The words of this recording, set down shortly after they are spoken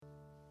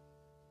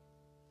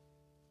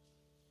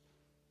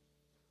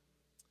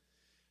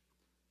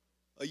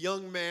A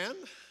young man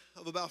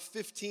of about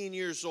 15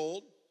 years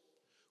old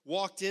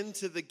walked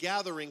into the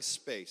gathering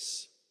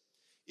space.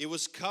 It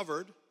was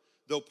covered,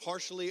 though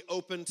partially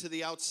open to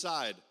the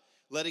outside,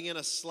 letting in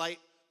a slight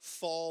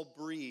fall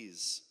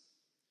breeze.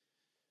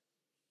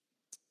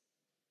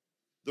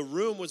 The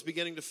room was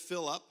beginning to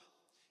fill up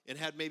and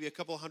had maybe a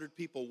couple hundred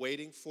people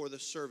waiting for the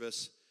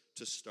service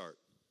to start.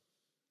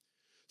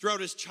 Throughout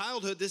his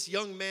childhood, this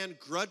young man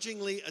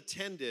grudgingly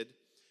attended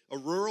a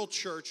rural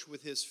church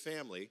with his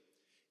family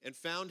and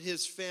found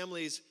his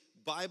family's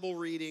Bible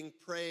reading,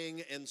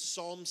 praying, and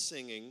psalm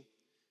singing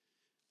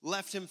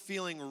left him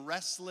feeling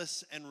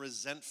restless and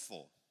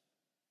resentful.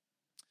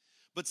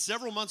 But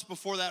several months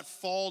before that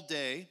fall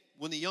day,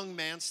 when the young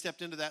man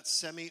stepped into that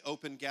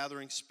semi-open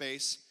gathering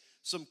space,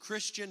 some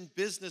Christian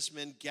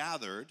businessmen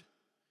gathered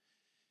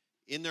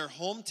in their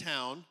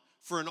hometown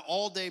for an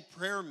all-day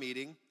prayer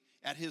meeting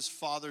at his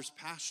father's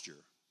pasture.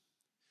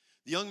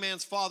 The young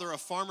man's father, a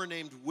farmer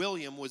named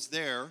William, was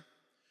there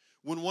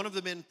when one of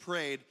the men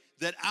prayed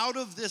that out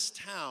of this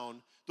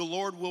town, the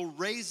Lord will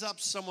raise up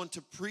someone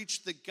to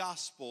preach the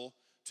gospel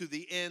to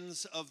the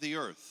ends of the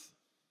earth.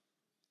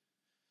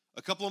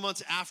 A couple of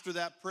months after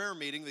that prayer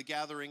meeting, the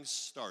gathering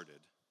started.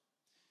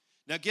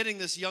 Now, getting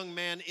this young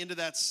man into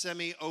that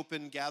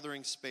semi-open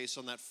gathering space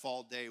on that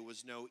fall day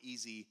was no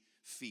easy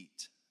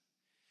feat.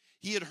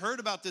 He had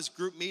heard about this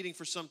group meeting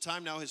for some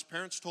time now. His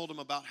parents told him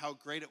about how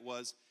great it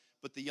was,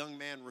 but the young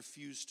man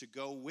refused to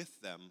go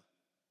with them.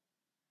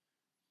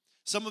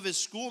 Some of his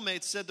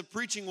schoolmates said the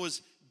preaching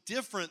was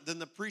different than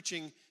the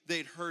preaching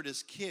they'd heard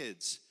as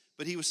kids,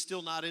 but he was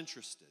still not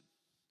interested.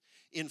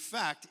 In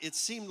fact, it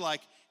seemed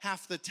like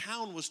half the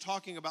town was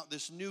talking about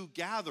this new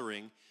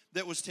gathering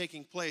that was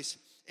taking place,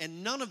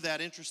 and none of that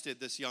interested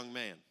this young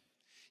man.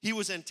 He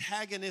was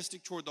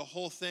antagonistic toward the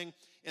whole thing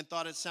and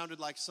thought it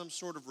sounded like some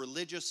sort of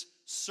religious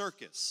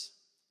circus.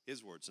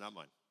 His words, not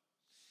mine.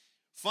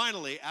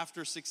 Finally,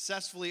 after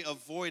successfully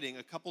avoiding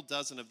a couple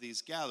dozen of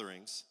these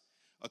gatherings,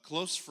 a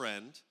close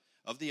friend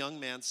of the young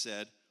man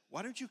said,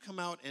 "Why don't you come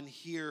out and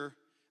hear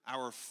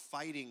our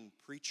fighting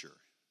preacher?"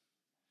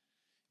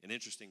 An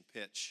interesting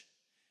pitch.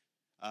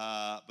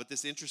 But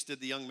this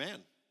interested the young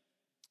man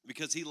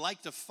because he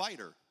liked a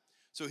fighter.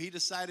 So he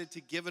decided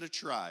to give it a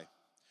try.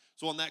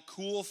 So on that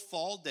cool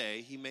fall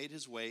day, he made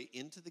his way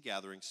into the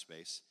gathering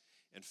space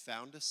and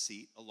found a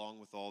seat along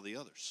with all the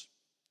others.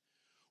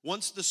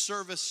 Once the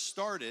service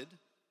started,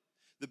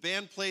 the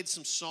band played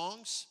some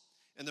songs,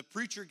 and the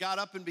preacher got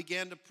up and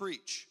began to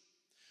preach.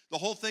 The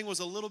whole thing was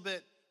a little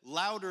bit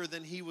louder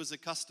than he was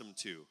accustomed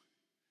to,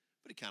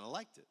 but he kind of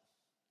liked it.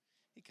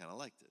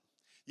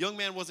 The young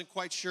man wasn't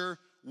quite sure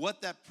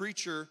what that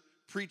preacher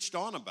preached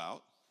on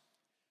about,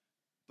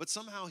 but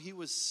somehow he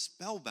was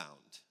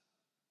spellbound.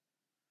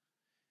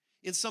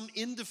 In some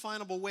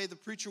indefinable way, the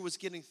preacher was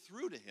getting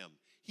through to him.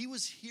 He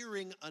was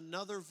hearing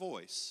another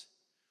voice,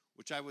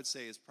 which I would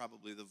say is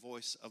probably the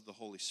voice of the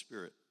Holy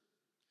Spirit.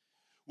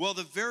 Well,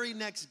 the very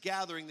next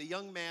gathering, the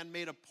young man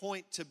made a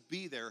point to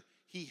be there.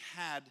 He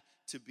had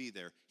to be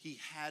there. He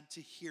had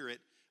to hear it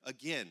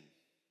again.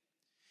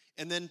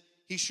 And then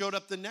he showed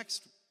up to the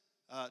next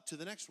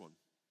one.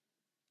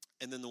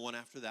 And then the one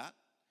after that,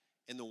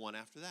 and the one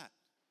after that.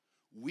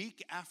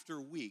 Week after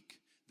week,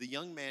 the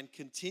young man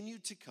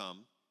continued to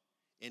come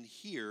and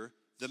hear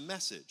the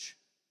message.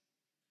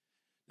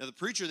 Now, the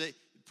preacher, they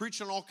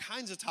preached on all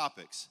kinds of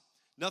topics.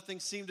 Nothing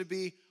seemed to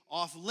be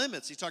off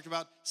limits. He talked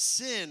about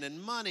sin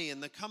and money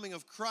and the coming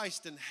of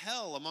Christ and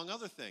hell, among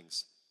other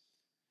things.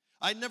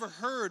 I'd never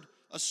heard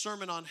a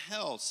sermon on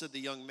hell, said the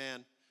young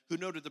man, who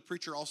noted the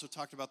preacher also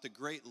talked about the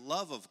great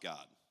love of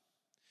God.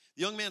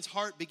 The young man's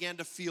heart began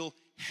to feel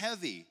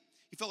heavy.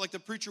 He felt like the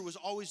preacher was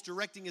always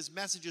directing his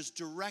messages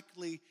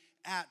directly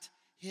at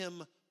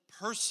him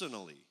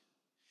personally.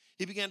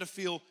 He began to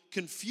feel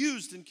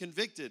confused and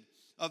convicted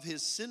of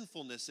his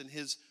sinfulness and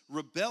his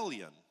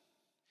rebellion.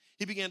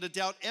 He began to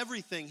doubt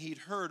everything he'd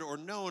heard or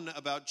known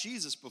about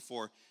Jesus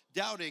before,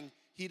 doubting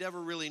he'd ever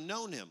really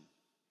known him.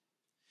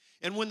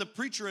 And when the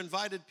preacher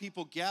invited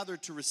people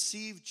gathered to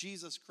receive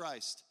Jesus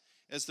Christ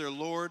as their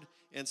Lord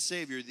and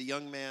Savior, the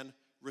young man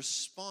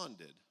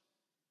responded.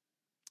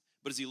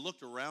 But as he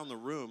looked around the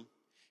room,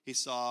 he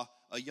saw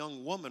a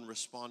young woman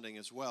responding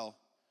as well,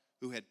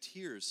 who had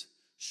tears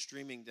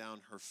streaming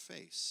down her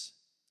face.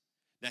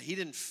 Now, he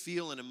didn't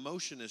feel an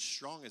emotion as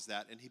strong as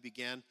that, and he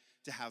began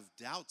to have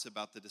doubts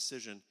about the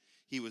decision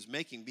he was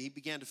making. He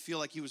began to feel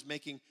like he was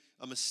making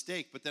a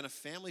mistake. But then a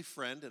family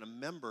friend and a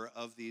member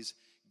of these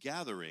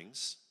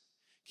gatherings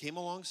came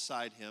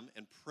alongside him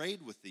and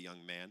prayed with the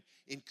young man,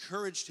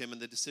 encouraged him in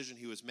the decision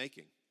he was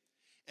making.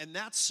 And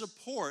that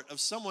support of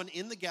someone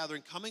in the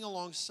gathering coming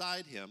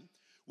alongside him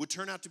would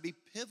turn out to be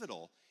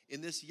pivotal in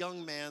this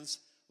young man's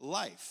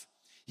life.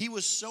 He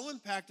was so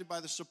impacted by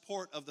the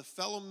support of the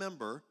fellow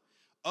member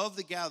of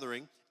the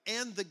gathering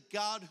and the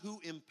God who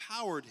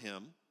empowered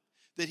him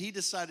that he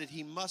decided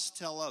he must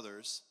tell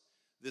others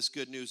this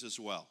good news as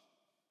well.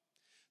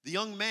 The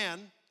young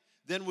man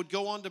then would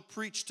go on to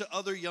preach to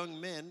other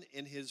young men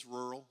in his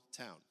rural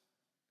town.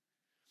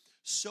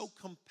 So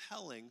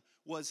compelling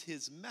was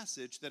his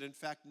message that, in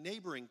fact,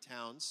 neighboring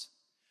towns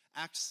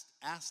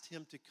asked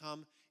him to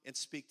come and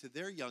speak to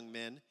their young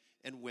men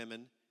and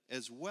women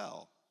as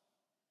well.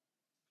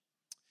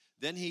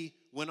 Then he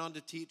went on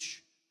to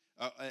teach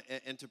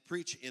and to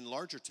preach in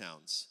larger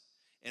towns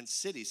and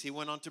cities. He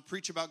went on to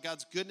preach about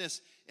God's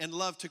goodness and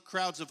love to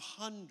crowds of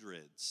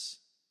hundreds,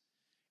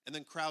 and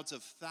then crowds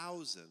of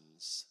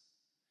thousands,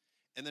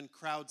 and then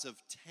crowds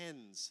of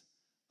tens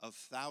of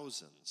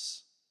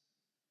thousands.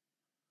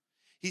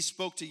 He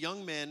spoke to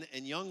young men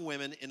and young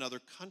women in other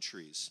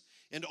countries,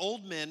 and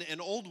old men and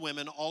old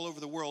women all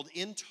over the world.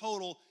 In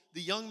total,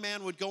 the young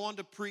man would go on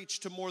to preach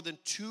to more than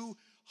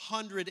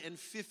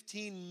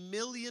 215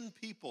 million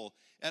people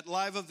at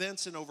live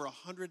events in over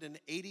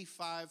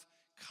 185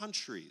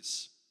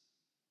 countries.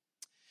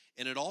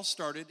 And it all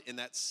started in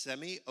that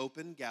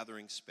semi-open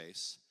gathering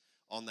space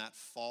on that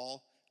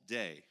fall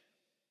day.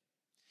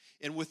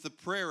 And with the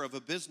prayer of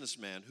a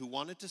businessman who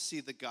wanted to see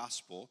the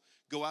gospel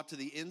go out to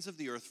the ends of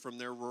the earth from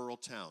their rural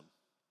town,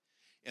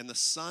 and the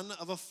son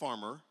of a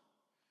farmer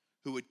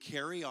who would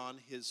carry on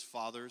his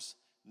father's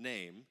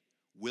name,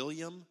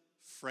 William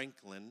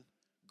Franklin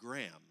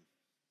Graham,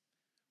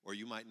 or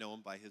you might know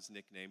him by his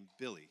nickname,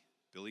 Billy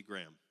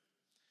Graham.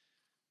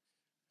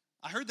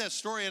 I heard that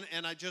story,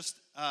 and I just,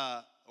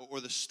 or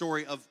the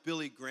story of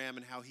Billy Graham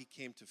and how he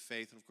came to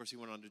faith, and of course he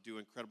went on to do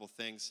incredible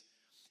things.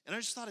 And I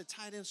just thought it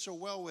tied in so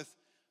well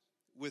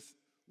with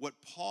what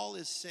Paul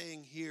is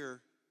saying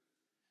here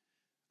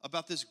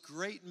about this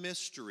great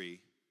mystery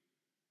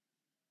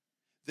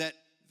that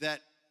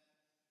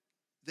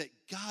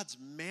God's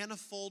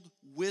manifold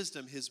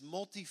wisdom, his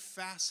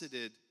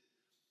multifaceted,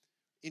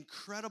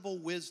 incredible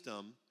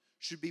wisdom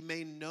should be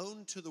made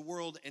known to the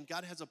world, and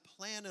God has a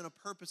plan and a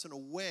purpose and a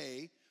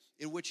way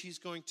in which he's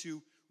going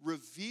to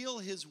reveal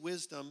his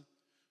wisdom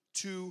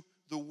to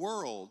the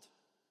world.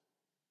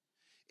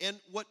 And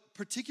what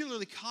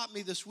particularly caught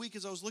me this week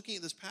as I was looking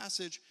at this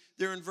passage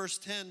there in verse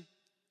 10,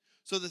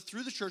 so that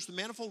through the church the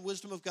manifold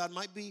wisdom of God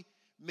might be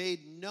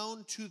made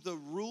known to the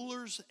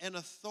rulers and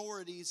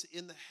authorities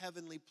in the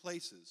heavenly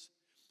places.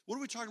 What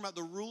are we talking about,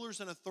 the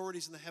rulers and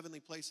authorities in the heavenly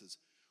places?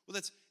 Well,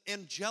 that's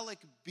angelic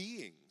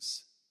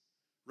beings,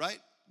 right?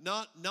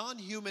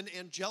 Non-human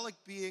angelic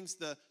beings,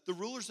 the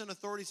rulers and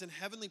authorities in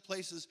heavenly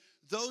places,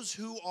 those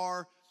who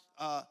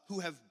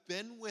have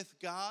been with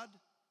God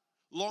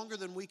longer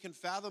than we can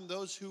fathom,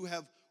 those who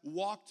have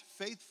walked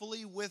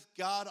faithfully with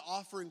God,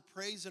 offering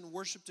praise and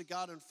worship to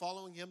God and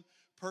following him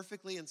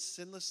perfectly and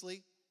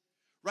sinlessly,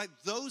 right?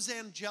 Those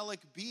angelic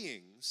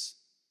beings,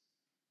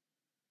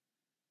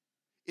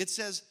 it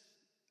says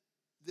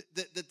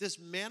that this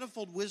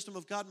manifold wisdom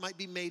of God might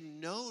be made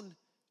known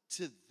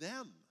to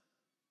them,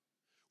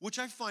 which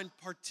I find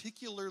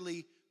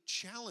particularly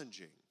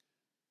challenging,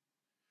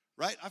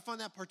 right? I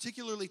find that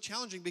particularly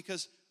challenging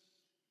because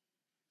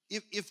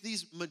if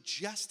these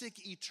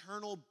majestic,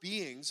 eternal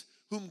beings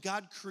whom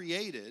God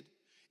created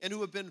and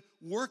who have been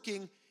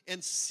working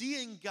and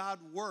seeing God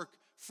work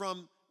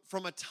from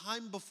a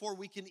time before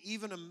we can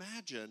even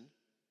imagine,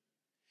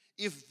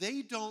 if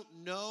they don't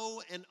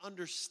know and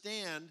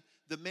understand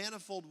the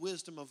manifold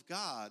wisdom of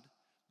God,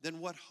 then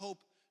what hope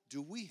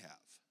do we have?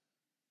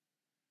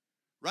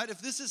 Right?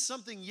 If this is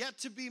something yet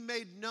to be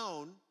made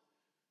known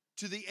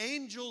to the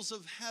angels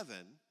of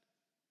heaven,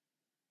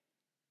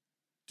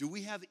 do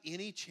we have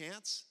any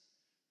chance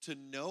to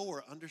know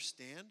or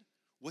understand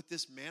what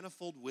this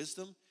manifold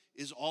wisdom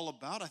is all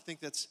about? I think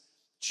that's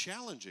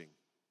challenging.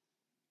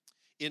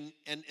 And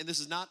this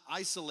is not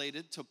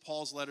isolated to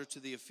Paul's letter to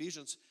the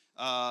Ephesians.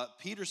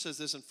 Peter says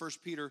this in 1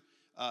 Peter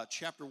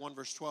chapter 1,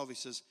 verse 12. He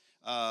says,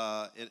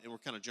 and we're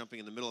kind of jumping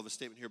in the middle of a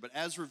statement here, but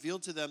as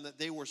revealed to them that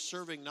they were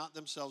serving not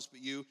themselves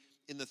but you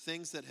in the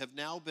things that have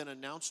now been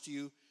announced to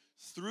you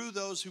through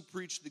those who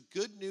preach the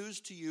good news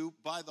to you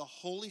by the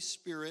Holy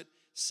Spirit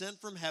sent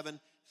from heaven,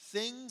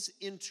 things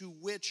into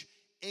which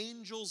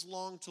angels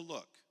long to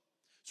look.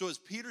 So as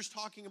Peter's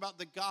talking about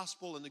the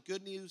gospel and the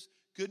good news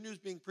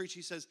being preached,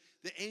 he says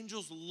the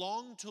angels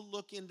long to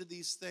look into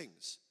these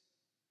things.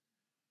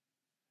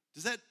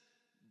 Does that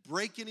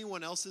break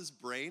anyone else's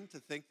brain to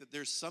think that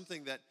there's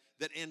something that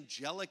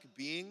angelic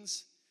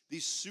beings,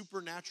 these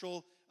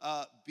supernatural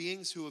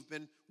beings who have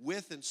been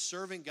with and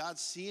serving God,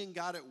 seeing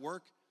God at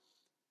work,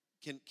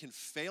 can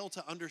fail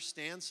to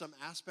understand some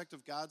aspect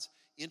of God's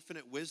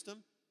infinite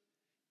wisdom?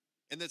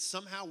 And that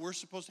somehow we're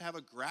supposed to have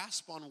a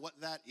grasp on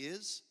what that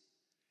is?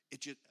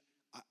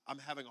 I'm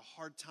having a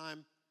hard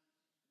time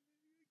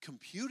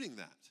computing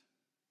that.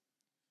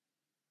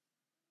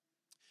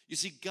 You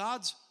see,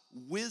 God's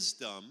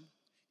wisdom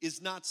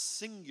is not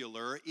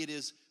singular, it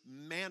is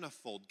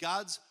manifold.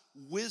 God's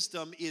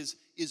wisdom is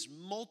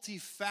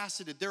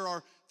multifaceted. There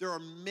are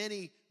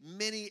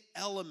many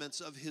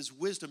elements of his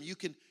wisdom. You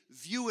can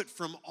view it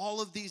from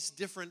all of these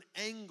different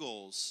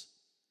angles,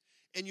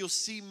 and you'll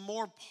see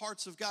more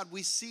parts of God.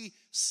 We see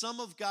some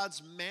of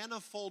God's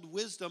manifold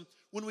wisdom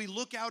when we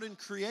look out in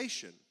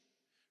creation,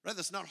 right?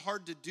 That's not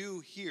hard to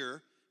do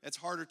here. It's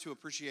harder to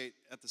appreciate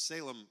at the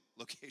Salem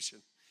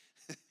location.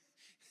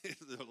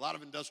 There are a lot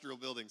of industrial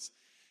buildings.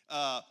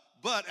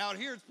 But out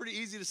here, it's pretty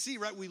easy to see,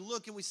 right? We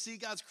look and we see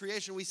God's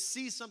creation. We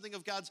see something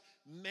of God's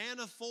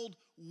manifold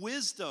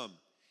wisdom.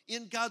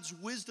 In God's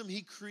wisdom,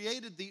 he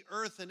created the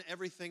earth and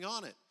everything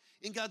on it.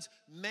 In God's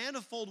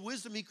manifold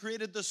wisdom, he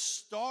created the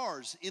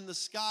stars in the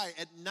sky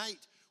at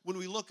night. When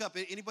we look up,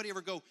 anybody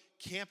ever go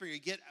camping, or you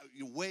get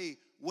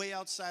way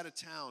outside of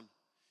town,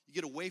 you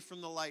get away from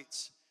the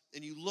lights,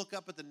 and you look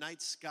up at the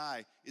night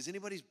sky, is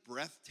anybody's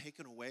breath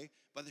taken away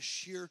by the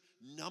sheer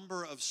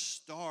number of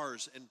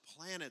stars and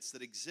planets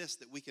that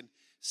exist that we can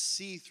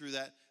see through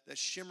that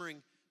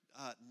shimmering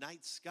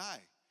night sky?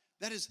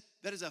 That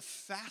is a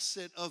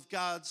facet of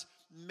God's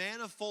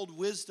manifold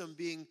wisdom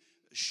being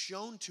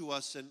shown to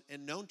us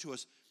and known to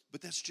us,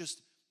 but that's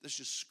just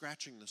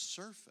scratching the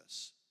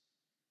surface.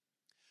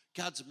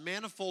 God's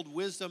manifold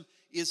wisdom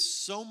is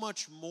so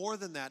much more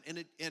than that,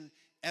 and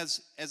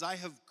as I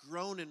have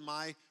grown in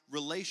my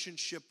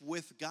relationship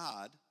with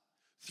God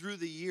through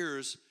the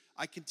years,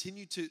 I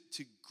continue to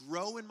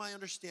grow in my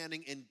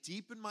understanding and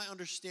deepen my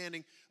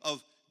understanding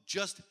of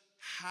just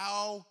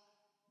how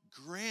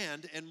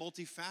grand and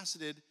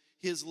multifaceted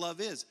his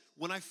love is.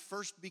 When I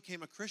first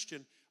became a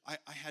Christian, I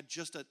had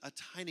just a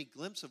tiny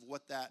glimpse of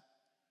what that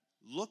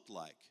looked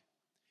like.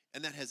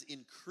 And that has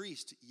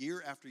increased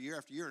year after year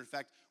after year. In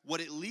fact,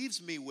 what it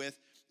leaves me with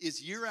is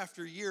year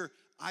after year,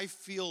 I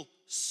feel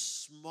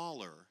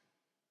smaller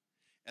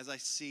as I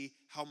see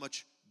how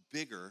much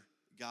bigger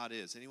God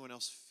is. Anyone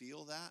else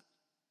feel that?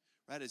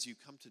 Right? As you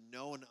come to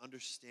know and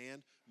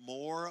understand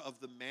more of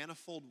the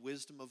manifold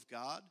wisdom of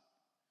God,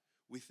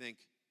 we think,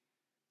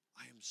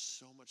 I am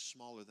so much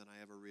smaller than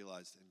I ever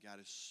realized, and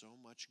God is so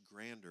much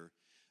grander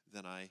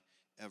than I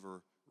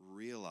ever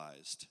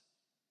realized.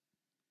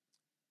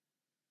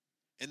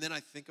 And then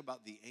I think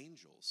about the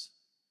angels,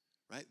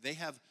 right? They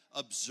have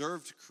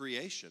observed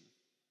creation,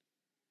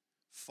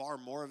 far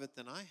more of it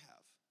than I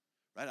have,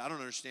 right? I don't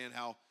understand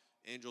how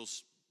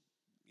angels,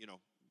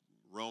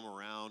 roam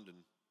around and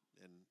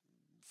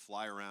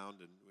fly around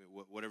and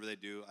whatever they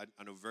do.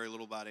 I know very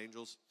little about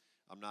angels.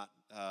 I'm not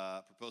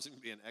proposing to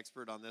be an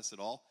expert on this at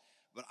all,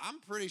 but I'm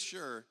pretty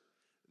sure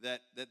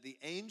that the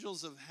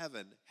angels of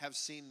heaven have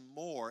seen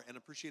more and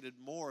appreciated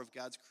more of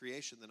God's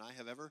creation than I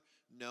have ever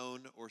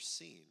known or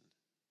seen.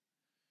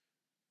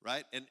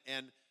 Right?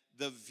 And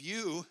the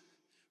view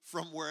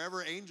from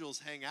wherever angels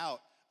hang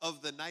out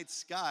of the night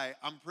sky,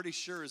 I'm pretty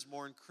sure is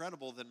more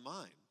incredible than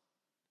mine.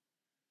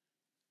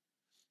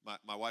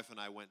 My wife and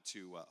I went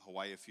to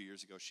Hawaii a few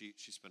years ago. She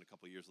spent a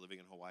couple of years living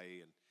in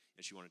Hawaii,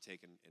 and she wanted to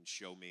take and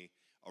show me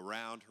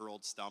around her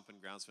old stomping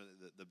grounds,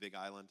 the big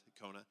island,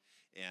 Kona,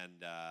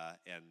 and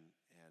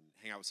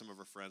hang out with some of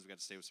her friends. We got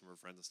to stay with some of her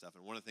friends and stuff.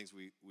 And one of the things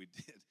we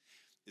did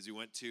is we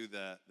went to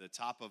the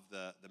top of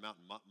the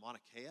mountain, Mauna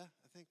Kea,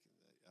 I think.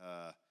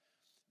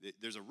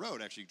 There's a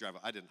road actually you drive.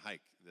 I didn't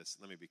hike this,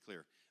 let me be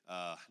clear.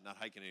 Not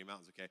hiking any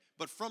mountains, okay?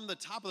 But from the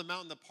top of the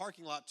mountain, the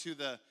parking lot to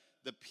the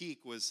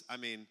peak was,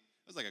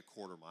 it was like a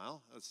quarter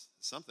mile. That's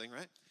something,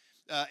 right?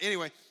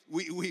 Anyway,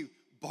 we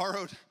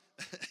borrowed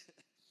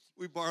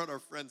we borrowed our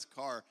friend's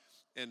car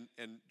and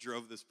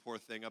drove this poor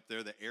thing up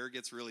there. The air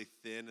gets really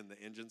thin and the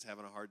engine's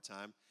having a hard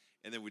time.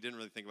 And then we didn't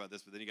really think about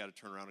this, but then you got to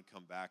turn around and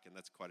come back, and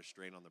that's quite a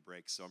strain on the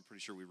brakes. So I'm pretty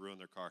sure we ruined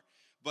their car.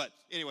 But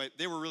anyway,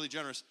 they were really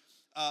generous.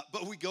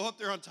 But we go up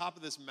there on top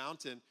of this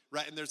mountain,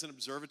 right? And there's an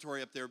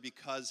observatory up there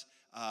because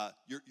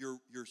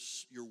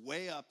you're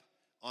way up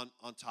on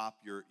top.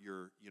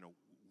 You're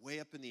way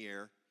up in the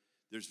air.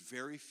 There's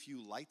very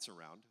few lights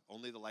around.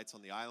 Only the lights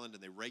on the island,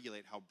 and they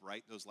regulate how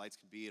bright those lights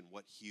can be and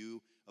what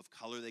hue of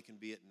color they can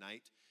be at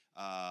night.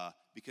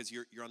 Because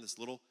you're on this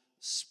little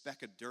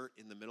speck of dirt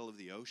in the middle of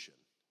the ocean.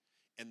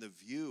 And the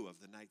view of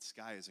the night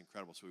sky is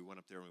incredible. So we went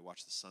up there and we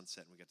watched the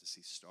sunset and we got to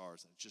see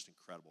stars. And it's just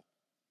incredible.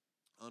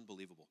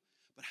 Unbelievable.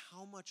 But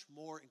how much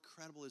more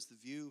incredible is the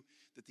view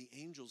that the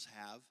angels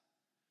have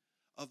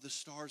of the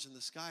stars in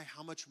the sky?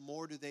 How much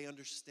more do they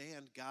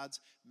understand God's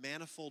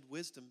manifold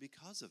wisdom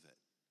because of it?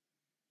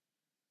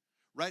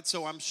 Right?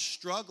 So I'm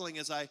struggling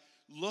as I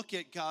look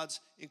at God's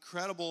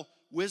incredible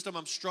wisdom.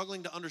 I'm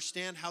struggling to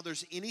understand how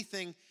there's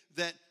anything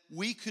that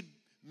we could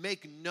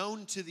make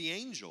known to the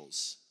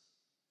angels.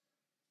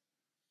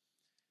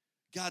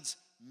 God's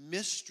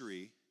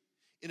mystery,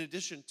 in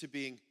addition to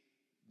being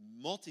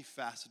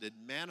multifaceted,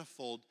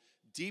 manifold,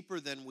 deeper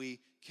than we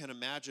can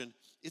imagine,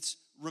 it's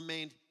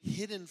remained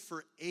hidden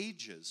for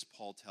ages,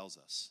 Paul tells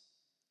us.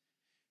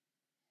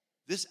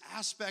 This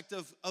aspect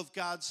of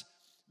God's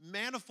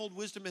manifold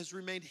wisdom has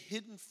remained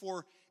hidden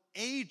for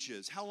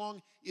ages. How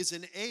long is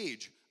an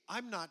age?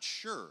 I'm not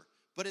sure,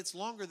 but it's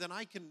longer than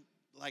I can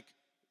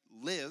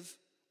live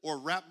or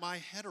wrap my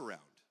head around.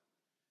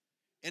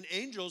 And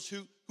angels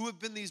who have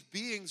been these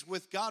beings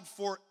with God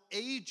for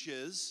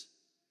ages,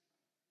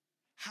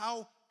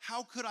 how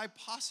could I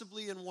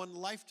possibly in one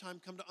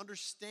lifetime come to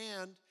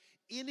understand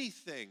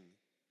anything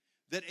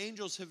that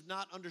angels have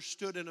not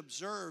understood and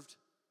observed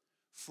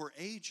for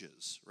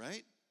ages,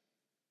 right?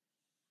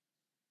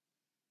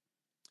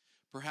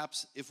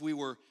 Perhaps if we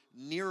were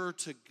nearer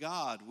to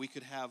God, we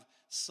could have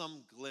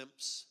some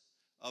glimpse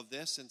of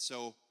this. And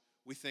so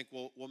we think,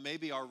 well,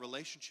 maybe our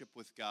relationship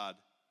with God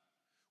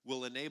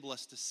will enable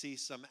us to see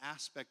some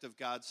aspect of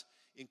God's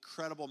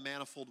incredible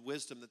manifold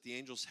wisdom that the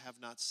angels have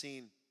not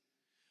seen.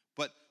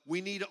 But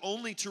we need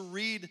only to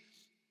read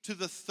to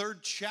the 3rd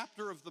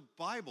chapter of the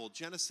Bible,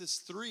 Genesis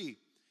 3,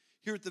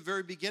 here at the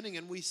very beginning,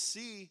 and we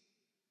see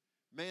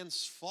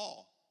man's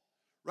fall,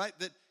 right?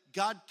 That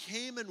God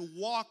came and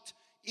walked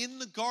in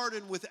the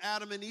garden with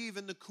Adam and Eve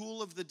in the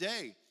cool of the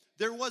day.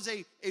 There was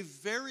a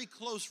very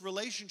close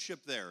relationship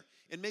there,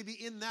 and maybe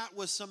in that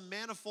was some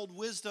manifold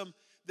wisdom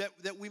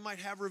that we might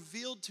have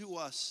revealed to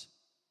us.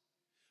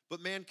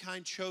 But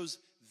mankind chose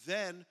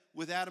then,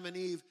 with Adam and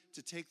Eve,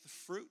 to take the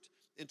fruit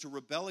and to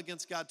rebel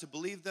against God, to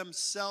believe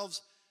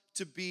themselves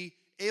to be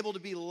able to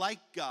be like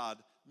God,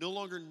 no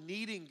longer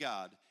needing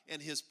God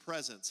and his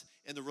presence.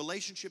 And the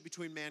relationship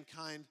between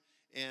mankind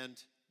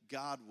and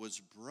God was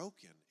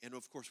broken. And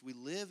of course, we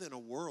live in a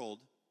world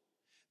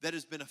that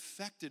has been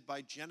affected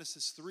by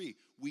Genesis 3.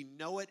 We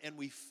know it and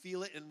we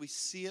feel it and we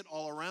see it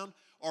all around.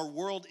 Our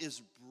world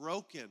is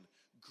broken,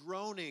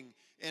 groaning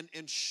and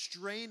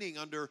straining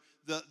under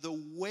the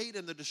weight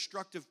and the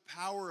destructive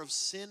power of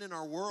sin in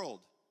our world.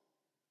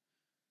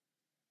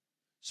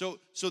 So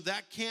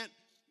that can't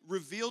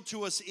reveal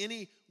to us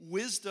any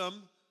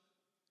wisdom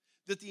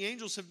that the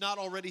angels have not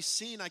already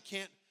seen. I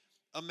can't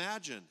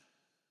imagine.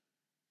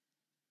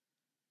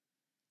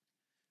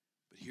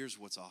 But here's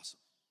what's awesome.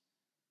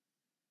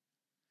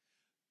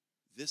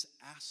 This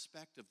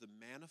aspect of the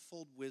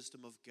manifold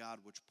wisdom of God,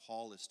 which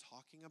Paul is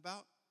talking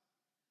about,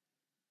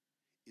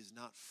 is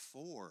not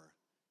for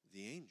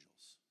the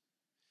angels.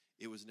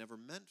 It was never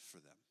meant for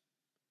them.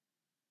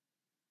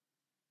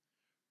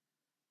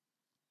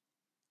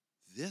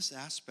 This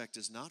aspect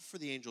is not for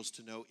the angels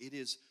to know. It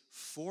is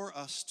for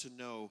us to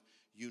know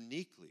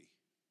uniquely.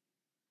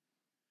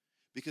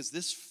 Because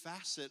this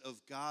facet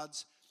of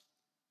God's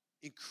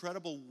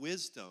incredible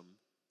wisdom,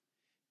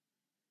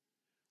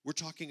 we're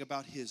talking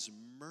about his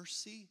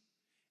mercy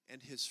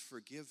and his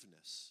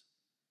forgiveness.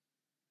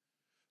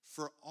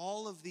 For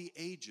all of the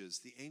ages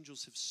the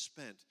angels have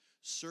spent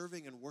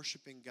serving and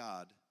worshiping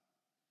God,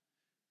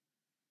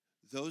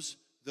 those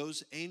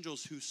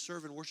angels who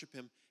serve and worship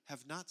him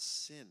have not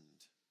sinned,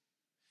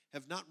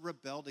 have not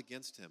rebelled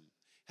against him,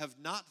 have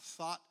not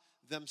thought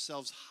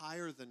themselves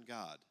higher than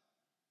God.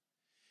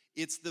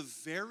 It's the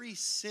very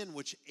sin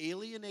which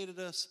alienated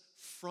us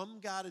from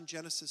God in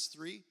Genesis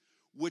 3,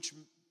 which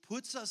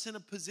puts us in a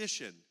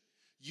position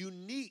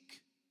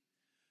unique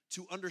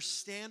to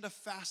understand a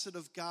facet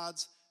of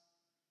God's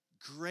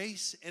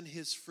grace and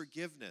his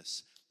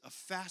forgiveness, a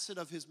facet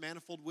of his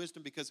manifold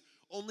wisdom, because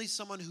only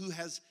someone who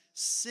has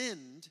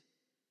sinned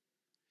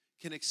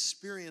can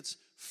experience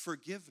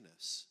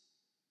forgiveness.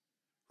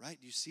 Right?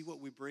 Do you see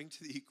what we bring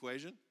to the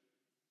equation?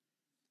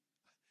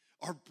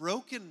 Our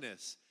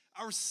brokenness,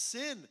 our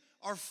sin,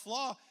 our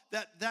flaw,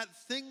 that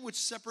thing which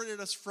separated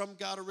us from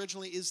God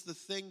originally is the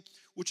thing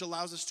which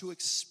allows us to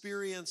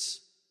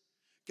experience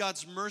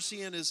God's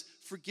mercy and his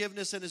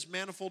forgiveness and his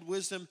manifold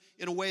wisdom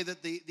in a way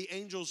that the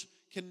angels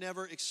can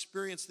never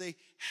experience. They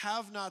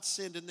have not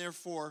sinned, and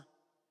therefore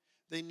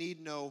they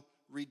need no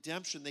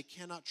redemption. They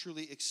cannot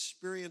truly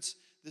experience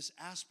this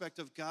aspect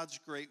of God's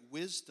great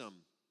wisdom.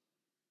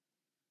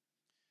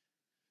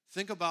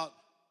 Think about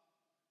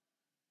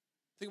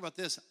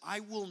this.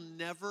 I will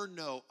never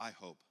know, I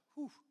hope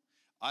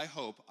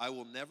I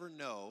will never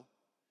know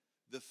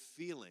the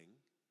feeling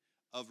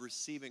of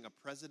receiving a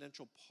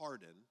presidential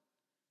pardon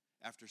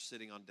after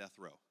sitting on death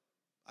row.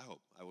 I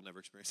hope I will never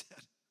experience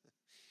that.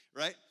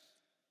 Right?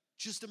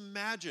 Just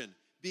imagine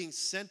being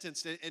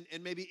sentenced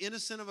and maybe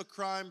innocent of a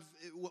crime,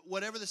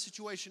 whatever the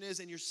situation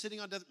is, and you're sitting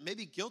on death,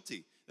 maybe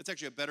guilty. That's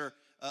actually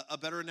a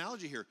better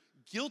analogy here.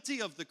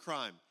 Guilty of the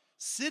crime,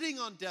 sitting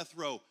on death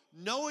row,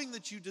 knowing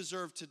that you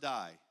deserve to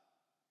die,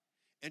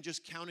 and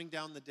just counting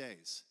down the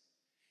days.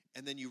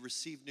 And then you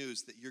receive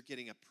news that you're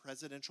getting a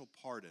presidential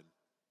pardon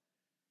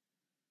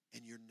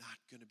and you're not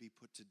going to be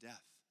put to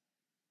death.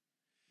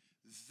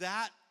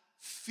 That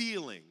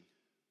feeling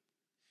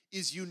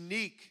is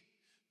unique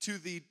to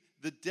the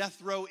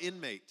death row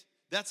inmate.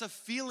 That's a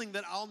feeling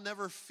that I'll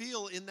never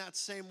feel in that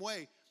same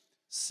way.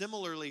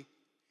 Similarly,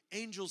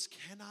 angels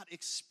cannot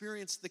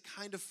experience the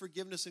kind of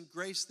forgiveness and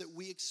grace that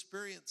we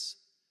experience.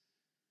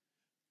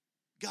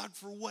 God,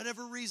 for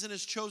whatever reason,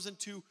 has chosen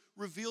to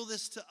reveal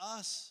this to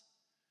us,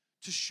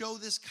 to show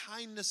this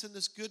kindness and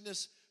this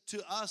goodness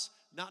to us,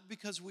 not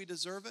because we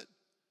deserve it,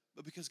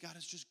 but because God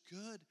is just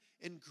good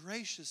and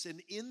gracious,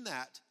 and in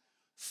that,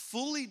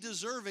 fully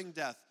deserving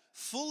death,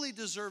 fully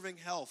deserving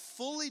hell,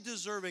 fully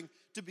deserving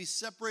to be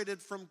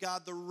separated from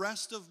God the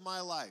rest of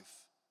my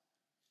life.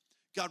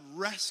 God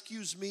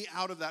rescues me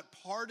out of that,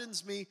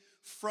 pardons me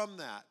from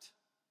that,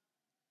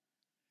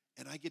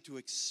 and I get to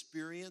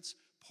experience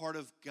part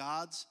of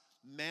God's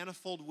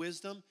manifold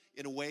wisdom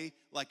in a way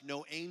like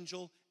no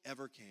angel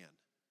ever can.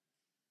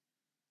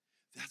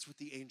 That's what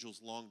the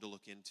angels long to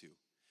look into.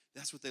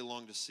 That's what they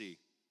long to see.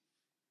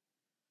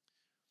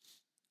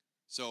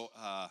 So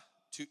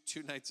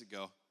two nights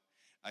ago,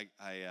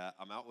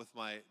 I'm out with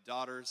my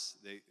daughters.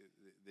 They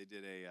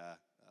did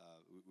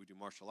we do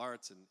martial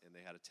arts, and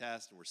they had a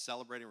test, and we're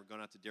celebrating. We're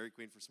going out to Dairy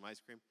Queen for some ice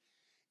cream.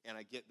 And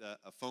I get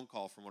a phone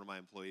call from one of my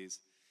employees,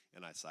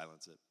 and I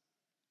silence it.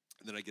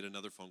 And then I get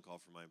another phone call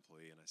from my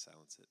employee, and I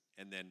silence it.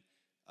 And then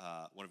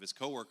one of his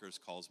coworkers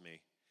calls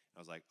me. I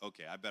was like,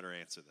 okay, I better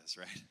answer this,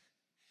 right?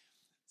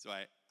 So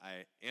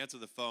I answer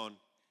the phone.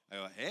 I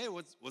go, hey,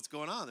 what's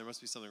going on? There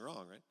must be something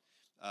wrong,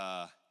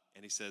 right?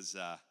 And he says,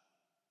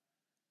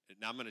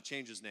 now I'm going to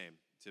change his name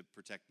to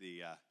protect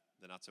the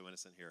not so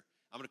innocent here.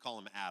 I'm going to call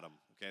him Adam,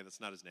 okay?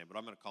 That's not his name, but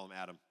I'm going to call him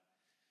Adam.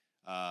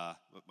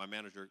 My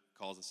manager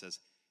calls and says,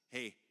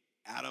 hey,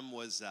 Adam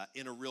was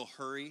in a real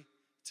hurry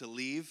to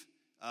leave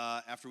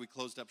after we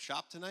closed up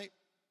shop tonight,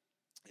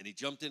 and he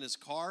jumped in his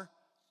car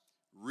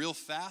real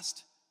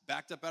fast,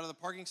 backed up out of the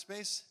parking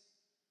space,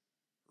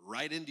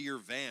 right into your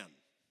van.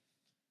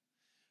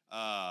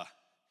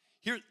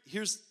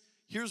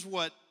 Here's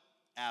what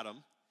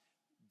Adam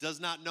does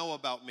not know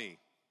about me,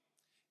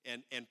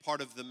 and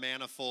part of the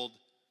manifold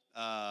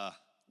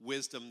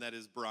wisdom that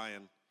is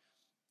Brian.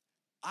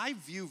 I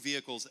view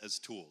vehicles as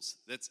tools.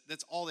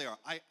 That's all they are.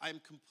 I'm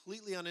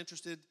completely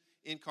uninterested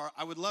in car.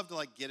 I would love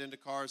to get into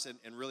cars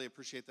and really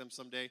appreciate them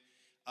someday.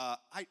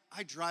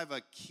 I drive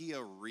a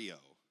Kia Rio,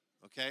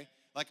 okay?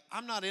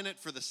 I'm not in it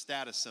for the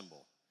status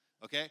symbol,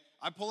 okay?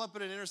 I pull up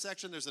at an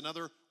intersection, there's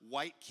another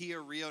white Kia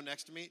Rio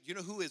next to me. Do you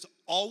know who is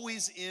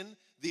always in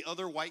the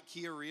other white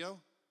Kia Rio?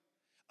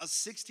 A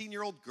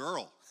 16-year-old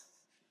girl.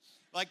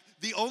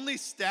 The only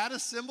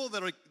status symbol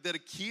that a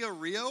Kia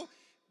Rio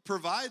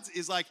provides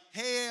is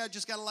hey, I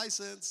just got a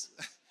license.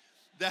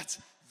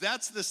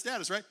 That's the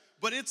status, right?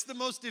 But it's the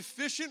most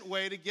efficient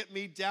way to get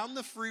me down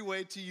the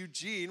freeway to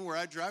Eugene, where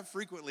I drive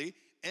frequently,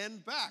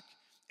 and back.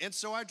 And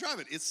so I drive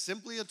it. It's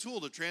simply a tool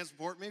to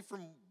transport me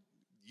from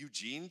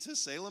Eugene to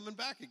Salem and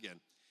back again.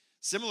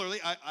 Similarly,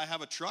 I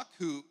have a truck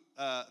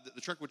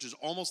the truck which is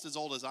almost as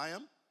old as I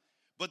am,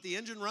 but the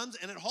engine runs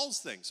and it hauls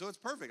things, so it's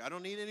perfect. I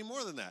don't need any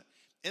more than that.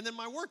 And then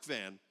my work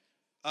van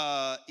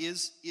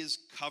is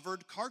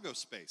covered cargo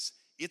space.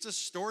 It's a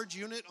storage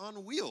unit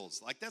on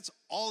wheels. That's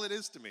all it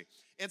is to me.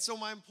 And so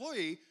my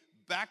employee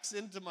backs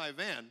into my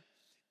van,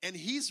 and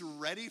he's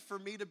ready for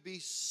me to be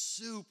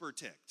super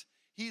ticked.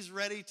 He's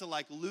ready to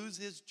lose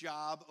his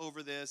job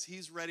over this.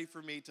 He's ready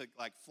for me to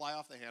fly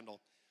off the handle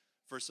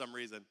for some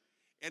reason.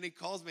 And he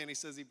calls me and he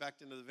says he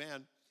backed into the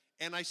van,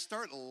 and I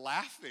start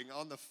laughing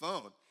on the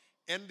phone.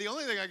 And the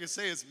only thing I can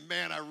say is,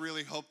 man, I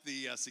really hope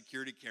the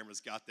security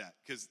cameras got that,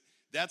 because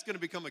that's going to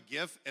become a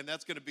GIF, and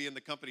that's going to be in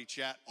the company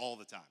chat all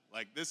the time.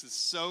 This is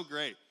so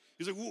great.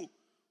 He's like,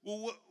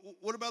 well,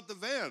 what about the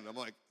van? I'm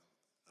like,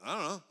 I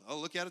don't know. I'll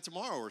look at it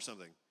tomorrow or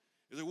something.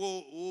 He's like,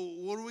 well,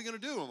 what are we going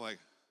to do? I'm like,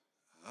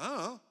 I don't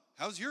know.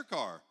 How's your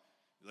car?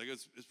 He's like,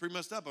 it's pretty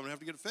messed up. I'm going to have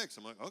to get it fixed.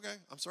 I'm like, okay,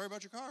 I'm sorry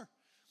about your car.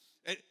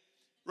 And,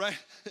 right?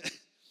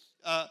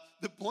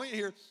 The point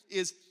here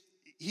is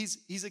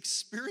he's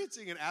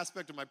experiencing an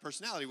aspect of my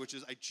personality, which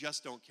is I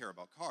just don't care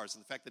about cars.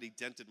 And the fact that he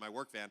dented my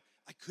work van,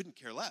 I couldn't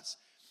care less.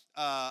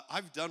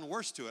 I've done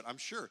worse to it, I'm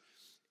sure.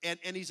 And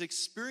he's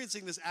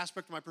experiencing this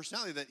aspect of my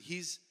personality that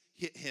he's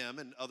hit him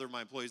and other of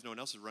my employees, no one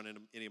else has run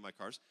into any of my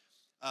cars.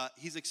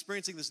 He's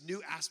experiencing this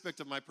new aspect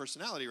of my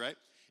personality, right?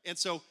 And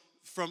so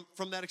from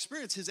that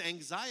experience, his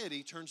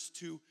anxiety turns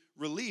to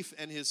relief,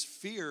 and his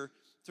fear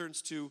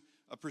turns to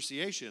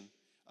appreciation.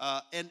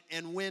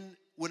 And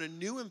when a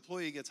new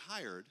employee gets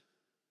hired,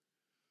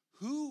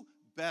 who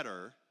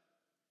better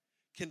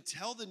can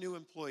tell the new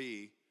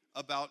employee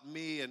about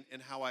me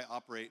and how I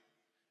operate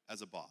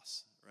as a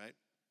boss, right?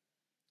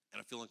 And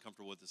I feel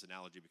uncomfortable with this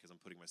analogy because I'm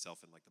putting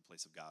myself in the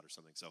place of God or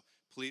something. So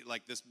please,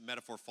 this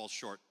metaphor falls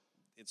short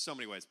in so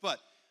many ways. But,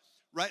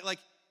 right,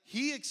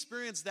 he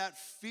experienced that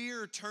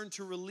fear turn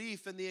to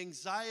relief and the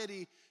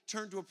anxiety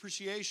turn to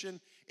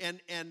appreciation.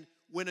 And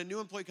when a new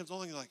employee comes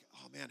along, you're like,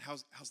 oh man,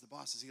 how's the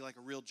boss? Is he a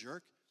real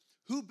jerk?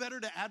 Who better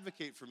to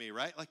advocate for me,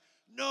 right?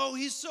 No,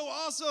 he's so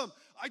awesome.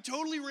 I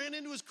totally ran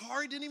into his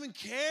car. He didn't even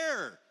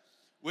care,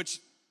 which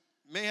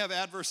may have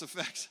adverse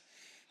effects.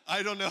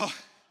 I don't know.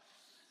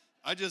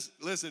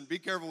 Listen, be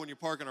careful when you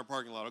park in our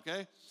parking lot,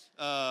 okay?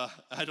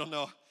 I don't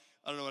know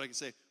what I can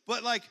say.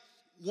 But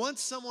once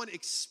someone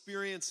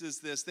experiences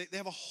this, they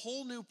have a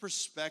whole new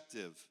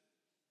perspective.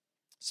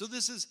 So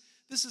this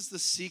is the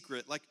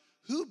secret.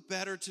 Who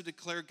better to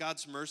declare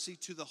God's mercy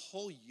to the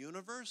whole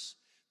universe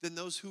than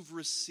those who've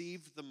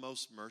received the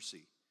most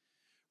mercy,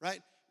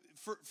 right?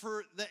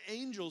 For the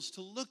angels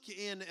to look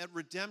in at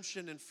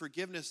redemption and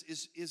forgiveness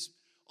is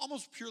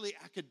almost purely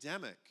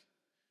academic,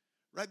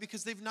 right?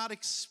 Because they've not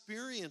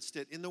experienced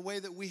it in the way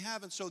that we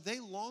have. And so they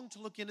long to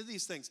look into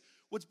these things.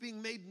 What's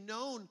being made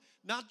known,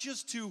 not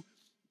just to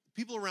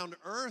people around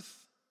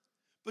earth,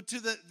 but to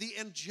the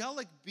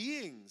angelic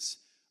beings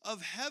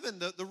of heaven,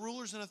 the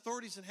rulers and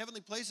authorities in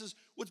heavenly places.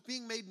 What's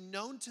being made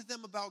known to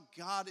them about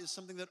God is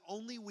something that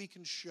only we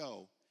can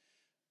show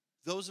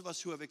those of us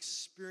who have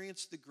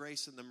experienced the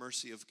grace and the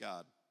mercy of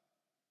God.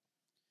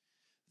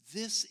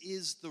 This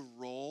is the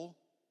role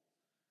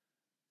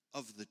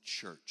of the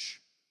church.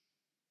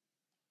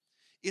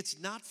 It's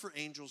not for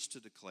angels to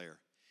declare.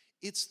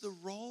 It's the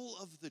role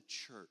of the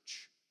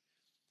church.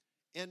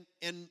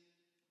 And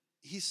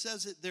he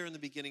says it there in the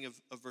beginning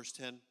of verse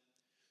 10.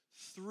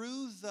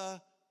 Through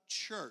the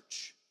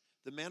church,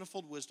 the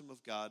manifold wisdom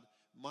of God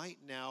might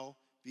now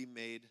be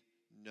made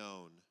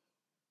known.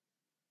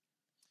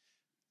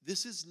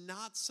 This is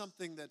not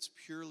something that's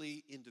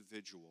purely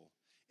individual.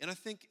 And I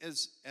think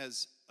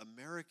as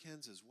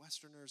Americans, as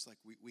Westerners, like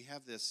we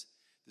have this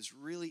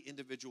really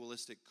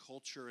individualistic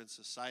culture and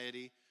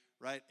society,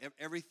 right?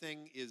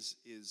 Everything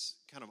is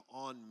kind of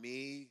on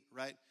me,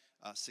 right?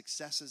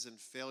 Successes and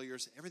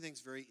failures,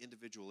 everything's very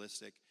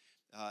individualistic.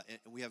 And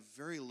we have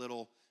very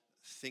little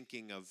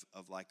thinking of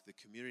like the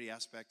community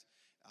aspect.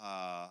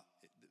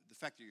 The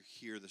fact that you're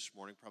here this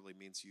morning probably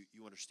means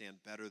you understand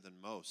better than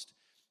most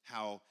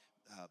how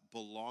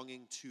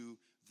belonging to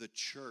the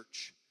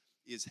church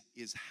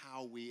is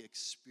how we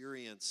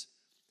experience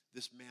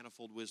this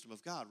manifold wisdom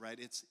of God, right?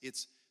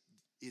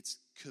 It's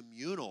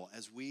communal.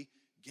 As we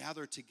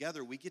gather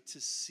together, we get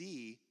to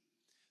see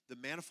the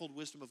manifold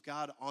wisdom of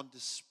God on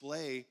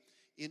display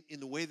in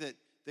the way that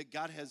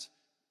God has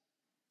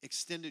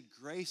extended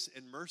grace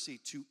and mercy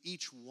to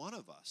each one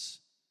of us.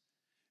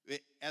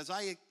 As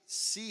I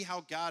see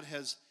how God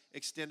has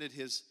extended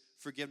his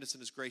forgiveness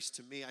and his grace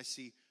to me, I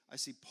see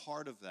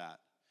part of that.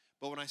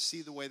 But when I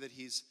see the way that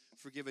he's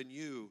forgiven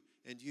you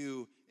and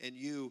you and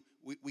you,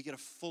 we get a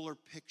fuller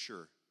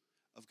picture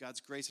of God's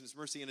grace and his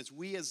mercy. And as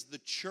we as the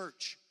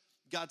church,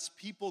 God's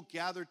people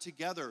gathered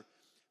together,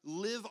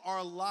 live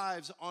our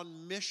lives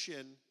on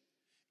mission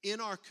in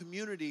our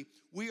community,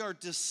 we are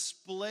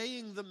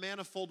displaying the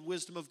manifold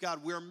wisdom of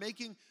God. We are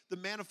making the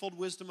manifold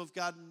wisdom of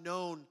God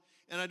known.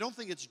 And I don't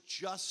think it's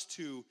just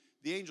to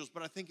the angels,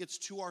 but I think it's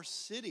to our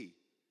city.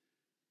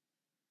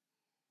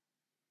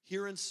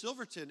 Here in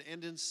Silverton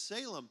and in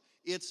Salem,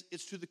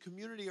 it's to the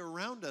community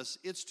around us.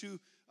 It's to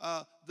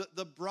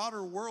the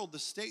broader world, the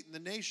state and the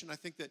nation. I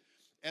think that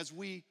as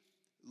we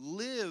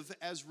live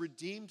as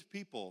redeemed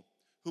people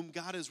whom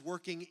God is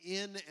working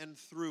in and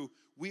through,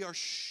 we are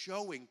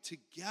showing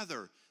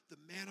together the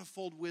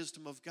manifold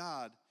wisdom of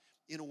God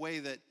in a way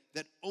that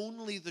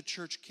only the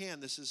church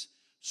can. This is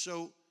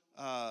so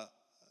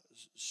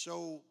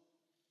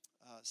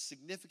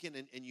significant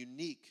and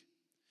unique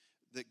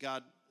that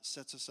God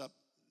sets us up,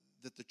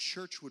 that the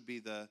church would be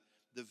the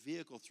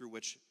vehicle through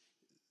which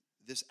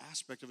this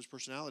aspect of his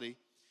personality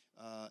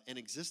and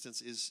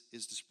existence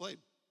is displayed.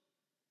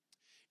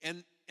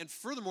 And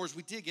furthermore, as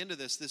we dig into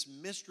this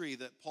mystery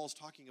that Paul's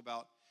talking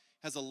about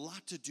has a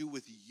lot to do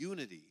with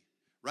unity,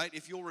 right?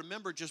 If you'll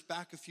remember just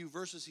back a few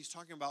verses, he's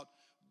talking about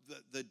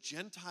the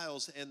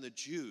Gentiles and the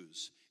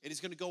Jews. And he's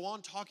going to go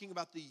on talking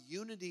about the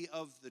unity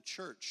of the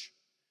church.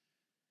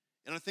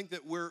 And I think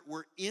that we're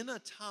in a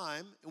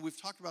time, and we've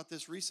talked about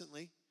this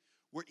recently,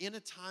 we're in a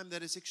time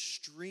that is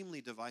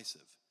extremely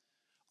divisive.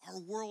 Our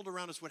world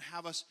around us would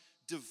have us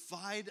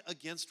divide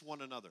against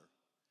one another.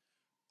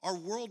 Our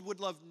world would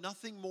love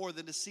nothing more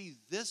than to see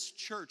this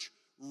church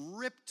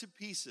ripped to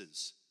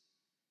pieces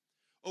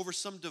over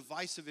some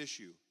divisive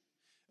issue.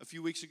 A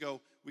few weeks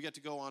ago, we got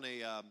to go on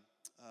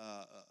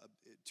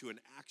to an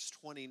Acts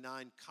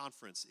 29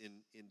 conference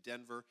in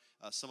Denver.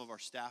 Some of our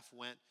staff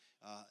went,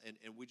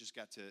 and we just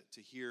got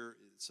to hear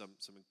some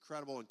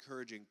incredible,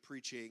 encouraging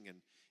preaching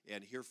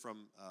and hear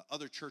from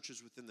other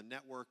churches within the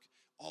network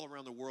all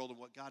around the world and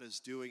what God is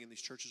doing in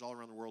these churches all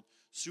around the world.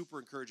 Super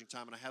encouraging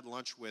time. And I had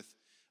lunch with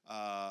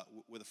a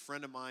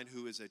friend of mine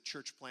who is a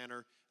church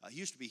planter. He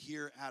used to be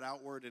here at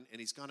Outward, and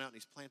he's gone out and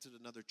he's planted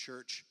another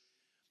church.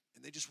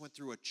 And they just went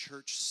through a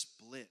church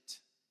split.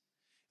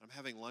 I'm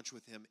having lunch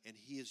with him, and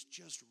he is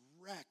just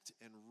wrecked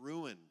and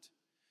ruined.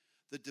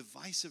 The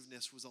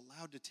divisiveness was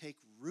allowed to take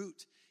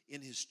root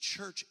in his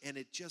church, and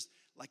it just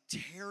like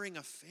tearing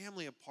a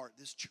family apart.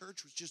 This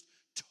church was just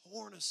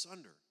torn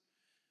asunder.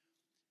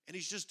 And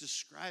he's just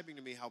describing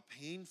to me how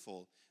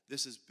painful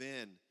this has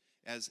been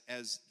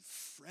as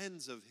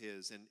friends of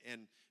his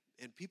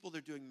and people they're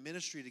doing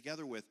ministry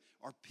together with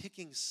are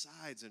picking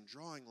sides and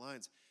drawing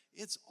lines.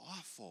 It's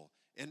awful.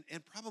 And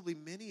probably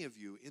many of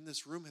you in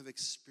this room have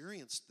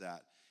experienced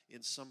that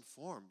in some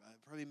form.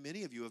 Probably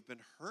many of you have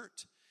been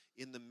hurt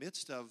in the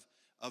midst of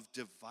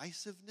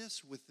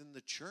divisiveness within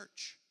the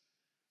church.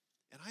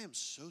 And I am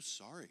so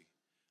sorry.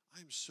 I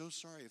am so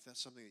sorry if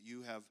that's something that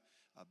you have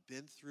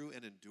been through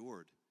and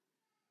endured.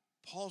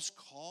 Paul's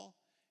call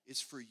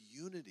is for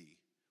unity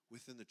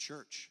within the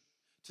church,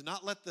 to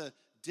not let the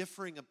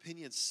differing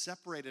opinions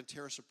separate and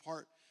tear us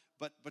apart,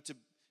 but to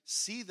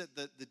see that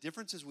the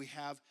differences we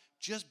have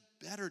just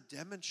better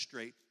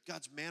demonstrate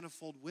God's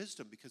manifold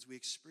wisdom because we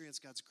experience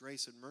God's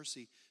grace and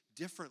mercy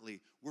differently.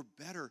 We're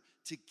better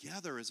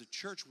together as a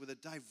church with a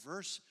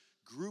diverse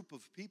group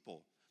of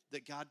people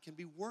that God can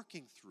be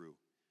working through.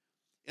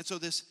 And so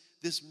this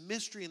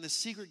mystery and the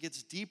secret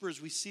gets deeper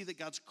as we see that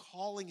God's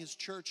calling his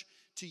church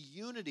to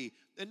unity.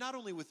 And not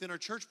only within our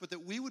church, but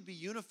that we would be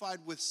unified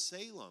with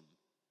Salem,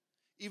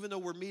 even though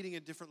we're meeting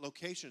in different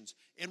locations.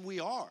 And we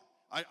are.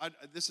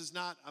 This is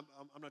not,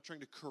 I'm not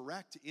trying to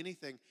correct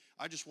anything.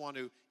 I just want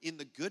to, in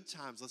the good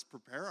times, let's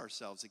prepare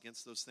ourselves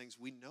against those things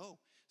we know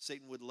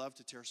Satan would love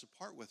to tear us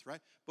apart with, right?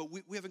 But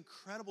we have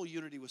incredible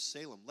unity with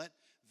Salem. Let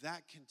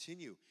that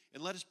continue.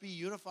 And let us be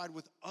unified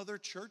with other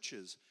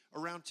churches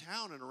around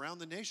town and around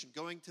the nation.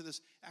 Going to this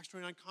Acts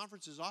 29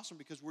 conference is awesome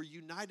because we're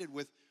united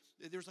with,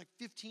 there's like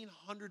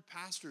 1,500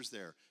 pastors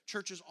there,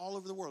 churches all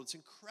over the world. It's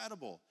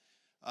incredible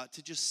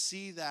to just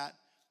see that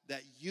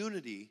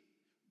unity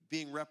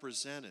being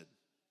represented.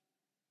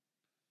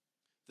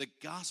 The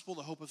gospel,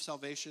 the hope of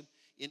salvation.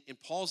 In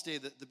Paul's day,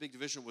 the big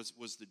division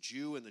was the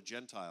Jew and the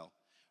Gentile,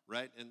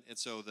 right? And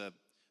so the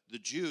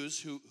Jews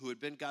who had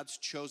been God's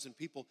chosen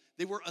people,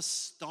 they were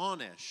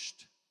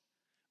astonished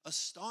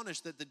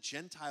that the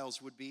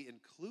Gentiles would be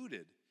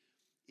included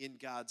in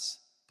God's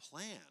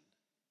plan.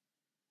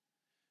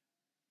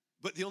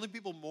 But the only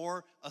people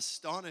more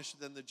astonished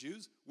than the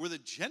Jews were the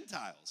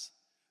Gentiles.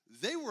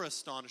 They were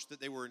astonished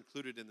that they were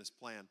included in this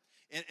plan.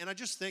 And I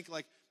just think,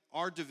 like,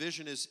 our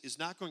division is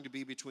not going to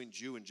be between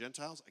Jew and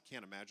Gentiles. I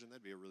can't imagine.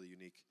 That'd be a really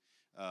unique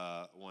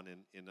one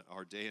in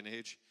our day and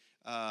age.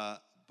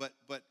 But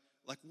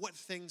like, what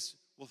things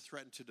will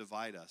threaten to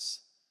divide us,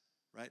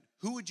 right?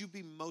 Who would you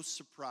be most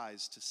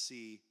surprised to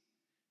see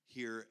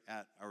here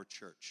at our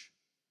church?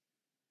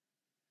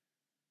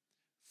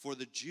 For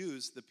the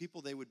Jews, the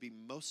people they would be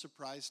most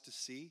surprised to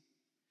see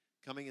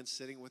coming and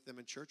sitting with them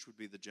in church would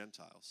be the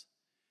Gentiles.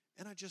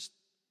 And I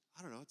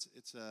don't know,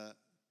 it's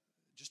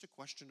just a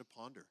question to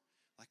ponder.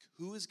 Like,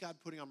 who is God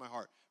putting on my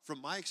heart? From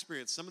my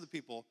experience, some of the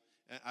people,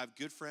 I have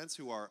good friends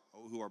who are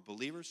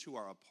believers, who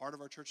are a part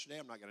of our church today.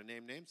 I'm not going to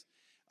name names.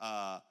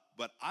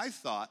 But I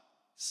thought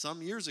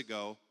some years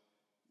ago,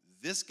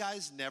 this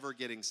guy's never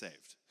getting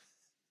saved.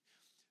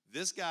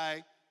 This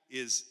guy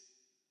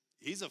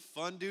he's a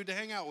fun dude to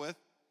hang out with,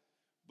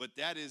 but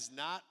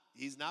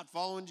he's not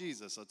following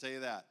Jesus, I'll tell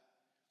you that.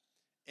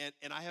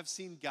 And I have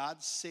seen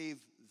God save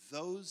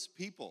those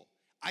people.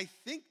 I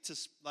think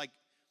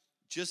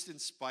just in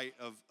spite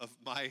of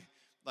my,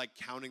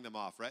 counting them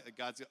off, right?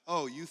 God's,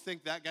 oh, you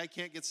think that guy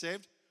can't get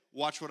saved?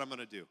 Watch what I'm going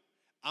to do.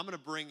 I'm going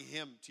to bring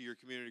him to your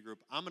community group.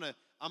 I'm going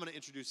to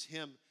introduce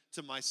him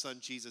to my son,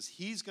 Jesus.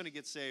 He's going to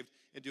get saved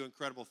and do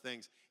incredible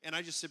things. And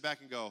I just sit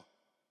back and go,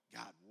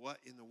 God, what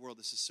in the world?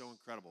 This is so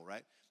incredible,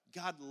 right?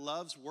 God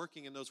loves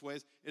working in those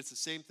ways. It's the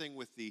same thing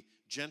with the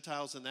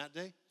Gentiles in that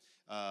day.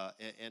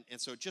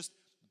 And so just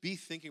be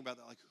thinking about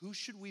that. Like, who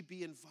should we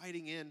be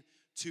inviting in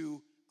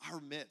to our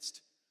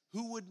midst?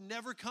 Who would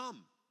never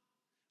come?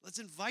 Let's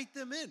invite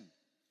them in.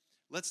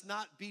 Let's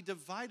not be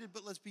divided,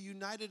 but let's be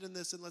united in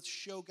this, and let's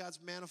show God's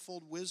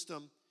manifold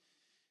wisdom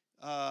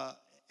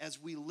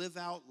as we live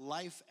out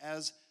life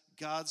as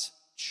God's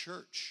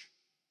church.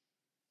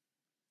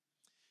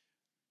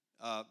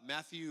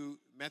 Matthew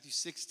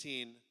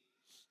 16,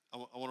 I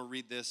want to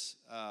read this.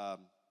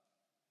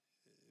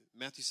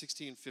 Matthew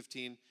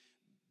 16:15,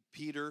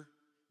 Peter,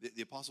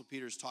 the Apostle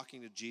Peter is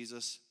talking to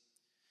Jesus,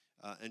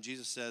 and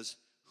Jesus says,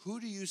 "Who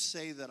do you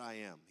say that I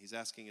am?" He's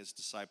asking his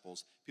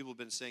disciples. People have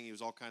been saying he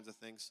was all kinds of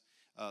things,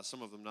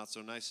 some of them not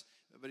so nice.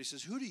 But he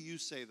says, "Who do you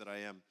say that I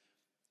am?"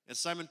 And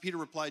Simon Peter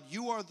replied,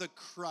 "You are the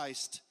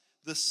Christ,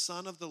 the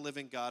Son of the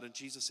living God." And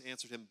Jesus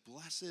answered him,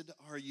 "Blessed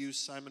are you,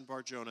 Simon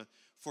Bar-Jonah,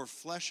 for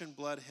flesh and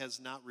blood has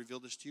not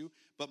revealed this to you,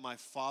 but my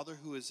Father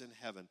who is in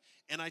heaven.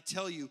 And I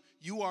tell you,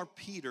 you are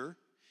Peter,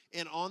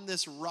 and on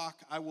this rock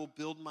I will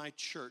build my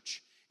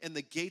church, and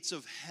the gates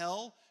of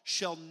hell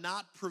shall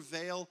not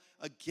prevail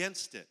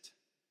against it."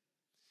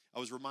 I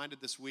was reminded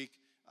this week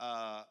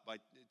by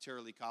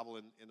Tara Lee Cobble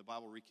in the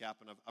Bible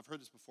recap, and I've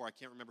heard this before. I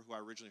can't remember who I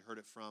originally heard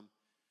it from.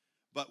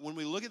 But when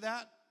we look at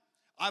that,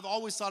 I've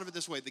always thought of it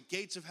this way: the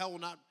gates of hell will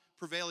not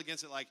prevail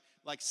against it.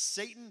 Like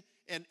Satan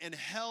and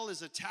hell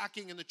is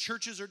attacking and the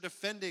churches are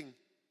defending.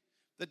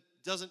 That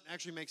doesn't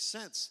actually make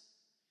sense.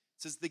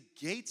 It says the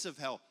gates of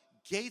hell.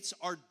 Gates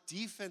are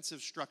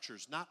defensive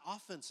structures, not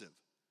offensive.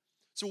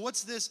 So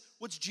what's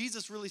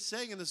Jesus really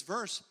saying in this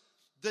verse?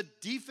 The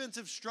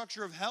defensive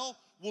structure of hell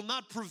will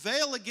not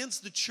prevail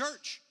against the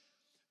church.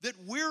 That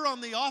we're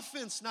on the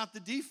offense, not the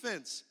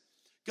defense.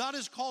 God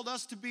has called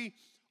us to be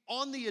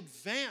on the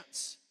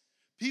advance.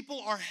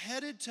 People are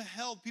headed to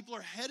hell. People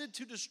are headed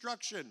to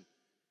destruction.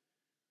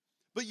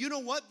 But you know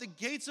what? The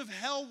gates of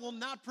hell will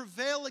not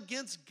prevail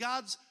against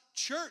God's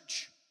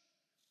church.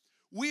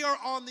 We are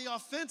on the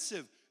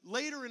offensive.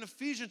 Later in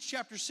Ephesians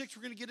chapter 6,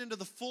 we're going to get into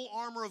the full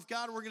armor of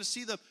God. We're going to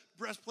see the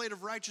breastplate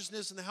of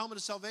righteousness and the helmet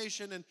of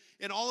salvation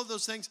and all of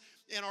those things.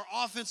 And our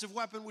offensive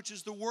weapon, which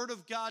is the word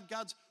of God.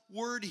 God's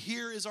word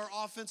here is our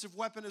offensive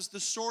weapon, is the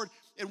sword.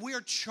 And we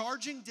are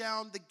charging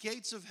down the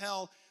gates of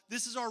hell.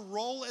 This is our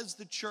role as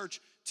the church,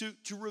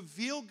 to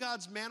reveal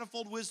God's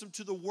manifold wisdom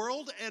to the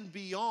world and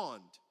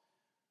beyond.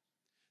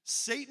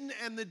 Satan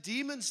and the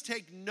demons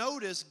take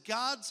notice.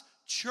 God's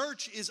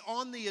church is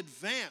on the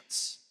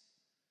advance.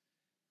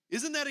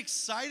 Isn't that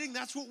exciting?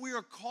 That's what we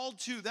are called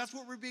to. That's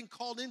what we're being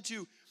called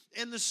into.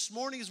 And this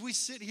morning, as we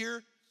sit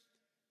here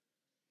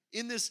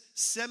in this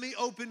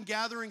semi-open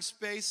gathering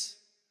space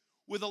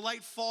with a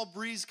light fall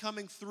breeze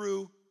coming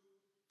through,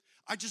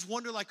 I just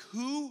wonder,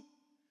 who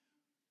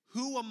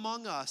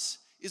among us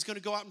is going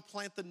to go out and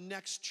plant the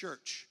next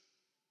church?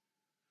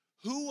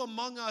 Who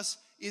among us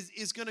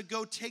is going to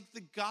go take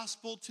the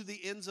gospel to the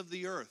ends of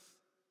the earth.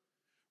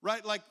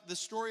 Right? Like the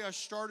story I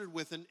started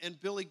with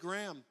and Billy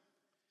Graham.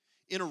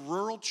 In a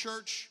rural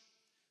church,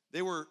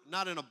 they were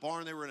not in a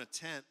barn, they were in a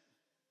tent.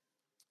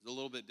 It was a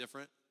little bit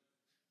different.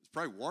 It's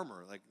probably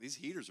warmer. Like these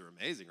heaters are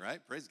amazing, right?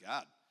 Praise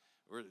God.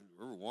 We're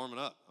warming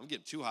up. I'm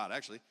getting too hot,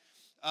 actually.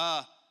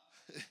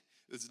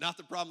 It's not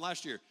the problem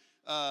last year.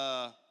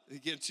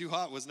 Getting too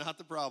hot was not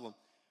the problem.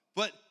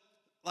 But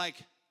like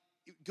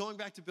going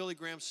back to Billy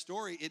Graham's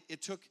story,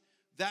 it took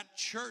that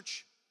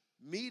church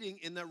meeting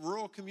in that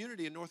rural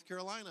community in North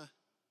Carolina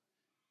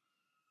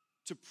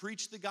to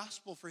preach the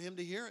gospel for him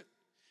to hear it.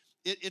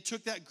 It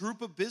took that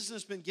group of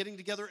businessmen getting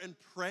together and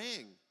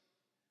praying.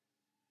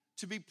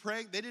 To be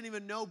praying, they didn't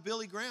even know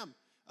Billy Graham.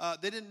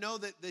 They didn't know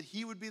that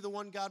he would be the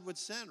one God would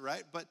send,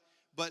 right?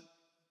 But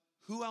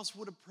who else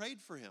would have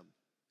prayed for him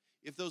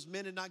if those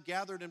men had not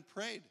gathered and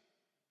prayed?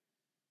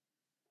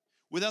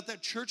 Without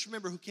that church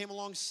member who came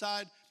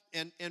alongside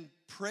and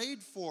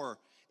prayed for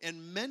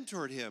and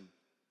mentored him,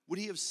 would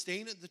he have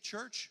stayed at the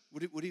church?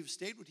 Would he have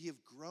stayed? Would he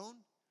have grown?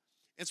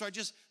 And so I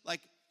just,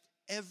 like,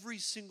 every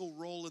single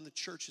role in the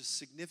church is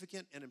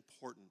significant and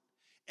important.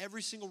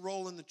 Every single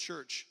role in the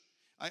church.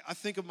 I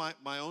think of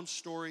my own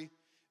story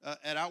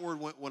at Outward.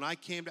 When I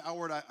came to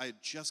Outward, I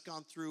had just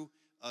gone through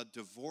a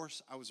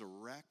divorce. I was a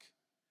wreck.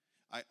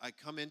 I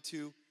come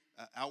into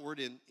Outward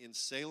in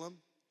Salem,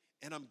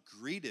 and I'm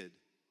greeted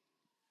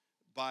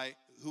by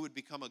who would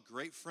become a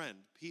great friend,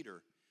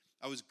 Peter.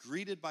 I was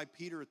greeted by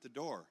Peter at the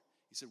door.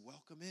 He said,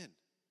 "Welcome in.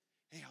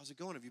 Hey, how's it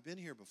going? Have you been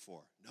here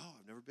before?" "No,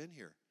 I've never been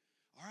here."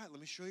 "All right, let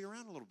me show you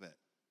around a little bit."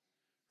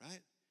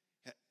 Right?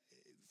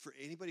 For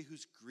anybody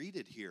who's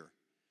greeted here,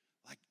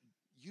 like,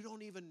 you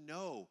don't even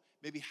know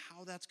maybe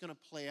how that's going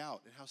to play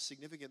out and how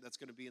significant that's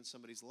going to be in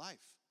somebody's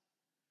life.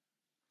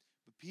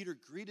 But Peter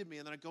greeted me,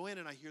 and then I go in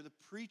and I hear the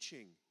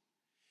preaching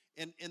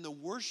and the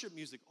worship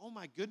music. Oh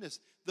my goodness,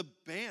 the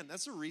band,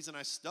 that's the reason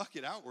I stuck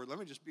it Outward. Let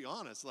me just be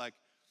honest. Like,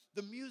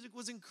 the music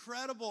was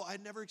incredible.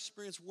 I'd never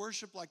experienced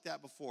worship like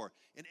that before.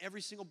 And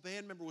every single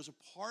band member was a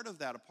part of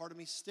that, a part of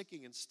me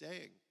sticking and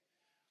staying.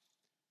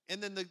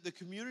 And then the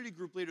community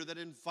group leader that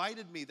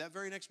invited me that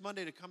very next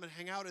Monday to come and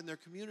hang out in their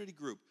community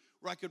group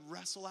where I could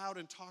wrestle out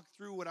and talk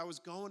through what I was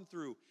going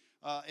through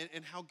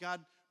and how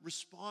God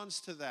responds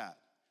to that.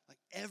 Like,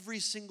 every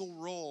single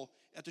role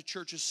at the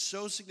church is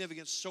so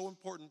significant, so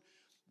important.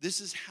 This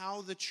is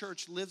how the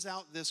church lives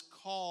out this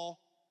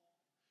call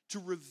to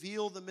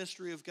reveal the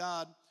mystery of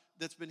God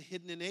that's been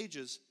hidden in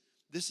ages.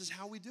 This is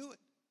how we do it.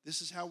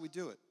 This is how we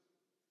do it.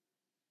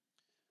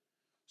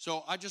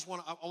 So I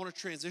want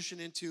to transition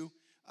into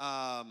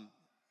kind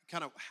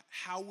of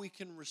how we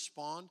can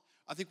respond.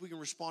 I think we can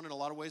respond in a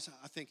lot of ways.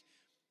 I think,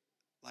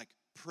 like,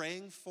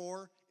 praying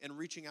for and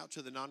reaching out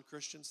to the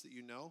non-Christians that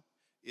you know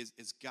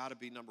is got to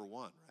be number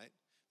one, right?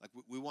 Like,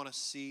 we want to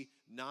see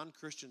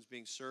non-Christians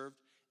being served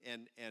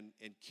and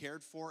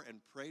cared for and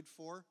prayed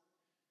for.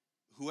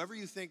 Whoever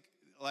you think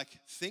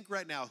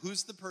right now,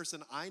 who's the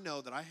person I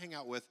know that I hang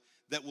out with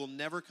that will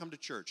never come to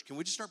church? Can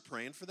we just start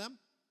praying for them?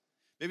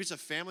 Maybe it's a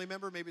family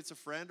member, maybe it's a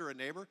friend or a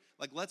neighbor.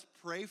 Like, let's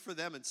pray for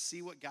them and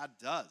see what God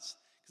does.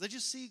 Because I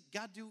just see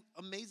God do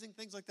amazing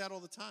things like that all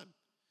the time.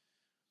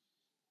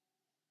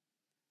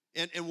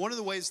 And one of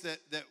the ways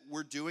that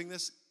we're doing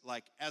this,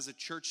 like, as a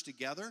church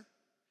together,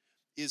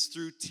 is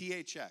through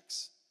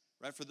THX,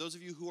 right? For those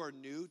of you who are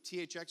new,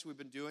 THX we've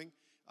been doing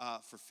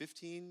for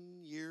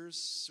 15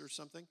 years or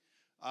something.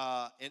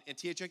 And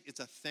THX, it's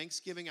a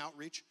Thanksgiving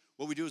outreach.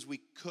 What we do is we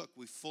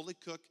fully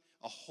cook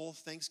a whole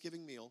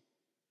Thanksgiving meal,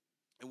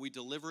 and we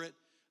deliver it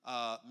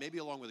maybe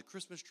along with a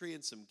Christmas tree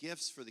and some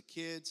gifts for the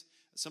kids.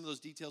 Some of those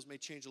details may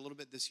change a little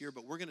bit this year,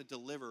 but we're going to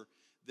deliver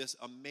this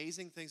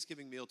amazing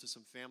Thanksgiving meal to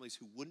some families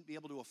who wouldn't be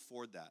able to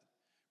afford that.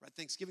 Right?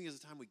 Thanksgiving is a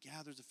time we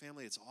gather as a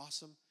family. It's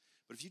awesome.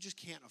 But if you just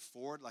can't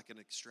afford like an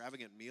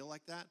extravagant meal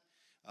like that,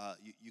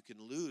 you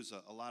can lose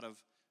a lot of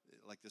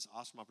like this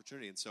awesome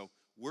opportunity. And so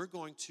we're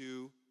going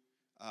to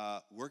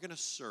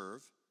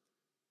serve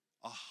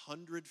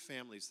 100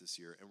 families this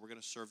year, and we're going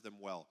to serve them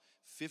well.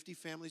 50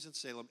 families in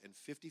Salem and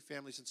 50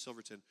 families in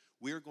Silverton.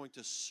 We are going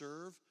to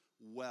serve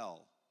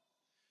well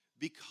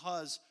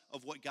because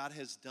of what God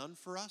has done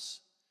for us,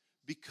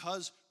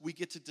 because we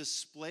get to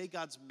display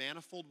God's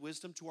manifold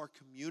wisdom to our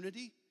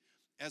community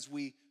as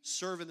we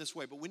serve in this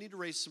way. But we need to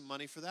raise some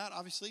money for that,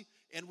 obviously,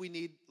 and we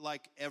need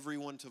like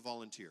everyone to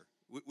volunteer.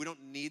 We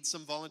don't need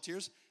some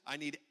volunteers. I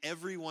need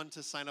everyone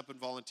to sign up and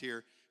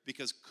volunteer,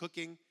 because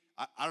cooking,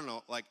 I don't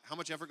know, like how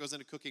much effort goes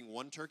into cooking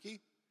one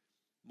turkey?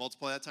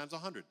 Multiply that times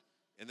 100.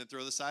 And then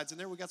throw the sides in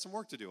there. We got some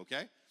work to do,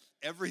 okay?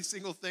 Every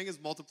single thing is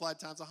multiplied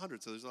times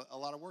 100, so there's a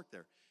lot of work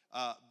there.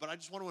 But I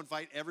just want to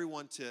invite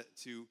everyone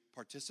to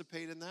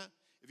participate in that.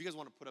 If you guys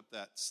want to put up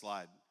that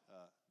slide,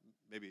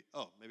 maybe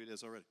it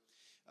is already.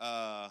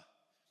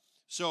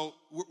 So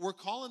we're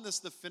calling this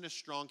the Finish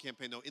Strong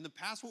campaign, though. In the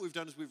past, what we've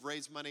done is we've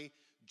raised money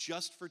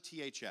just for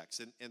THX.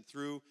 And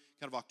through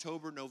kind of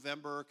October,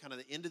 November, kind of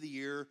the end of the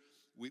year,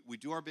 we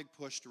do our big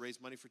push to raise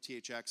money for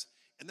THX.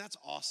 And that's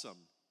awesome.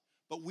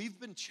 But we've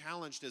been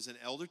challenged as an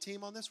elder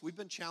team on this. We've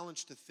been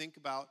challenged to think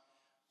about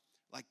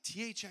Like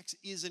THX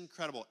is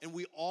incredible, and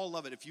we all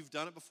love it. If you've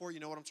done it before, you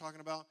know what I'm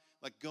talking about.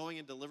 Like going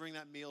and delivering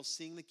that meal,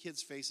 seeing the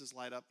kids' faces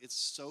light up. It's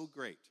so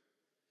great.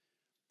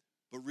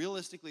 But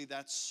realistically,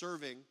 that's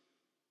serving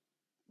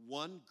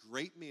one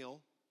great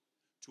meal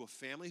to a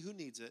family who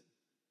needs it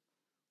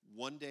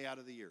one day out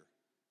of the year.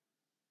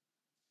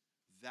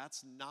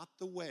 That's not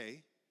the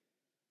way,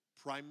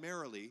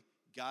 primarily,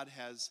 God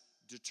has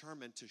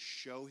determined to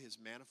show his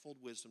manifold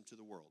wisdom to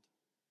the world.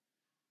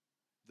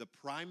 The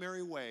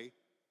primary way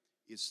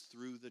is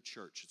through the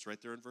church. It's right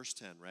there in verse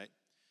 10, right?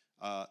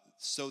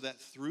 So that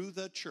through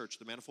the church,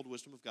 the manifold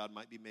wisdom of God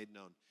might be made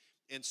known.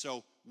 And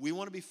so we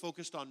want to be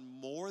focused on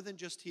more than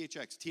just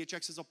THX.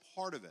 THX is a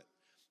part of it.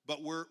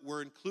 But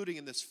we're including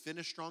in this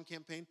Finish Strong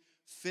campaign,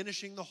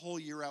 finishing the whole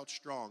year out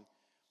strong.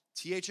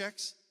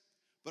 THX,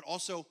 but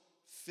also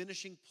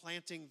finishing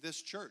planting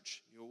this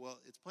church. You go, well,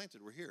 it's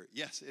planted. We're here.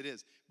 Yes, it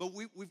is. But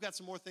we've got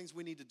some more things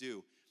we need to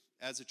do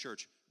as a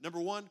church. Number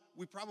one,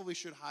 we probably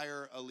should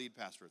hire a lead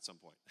pastor at some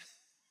point.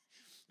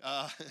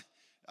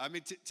 I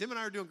mean, Tim and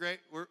I are doing great.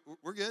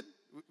 We're good.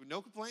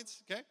 No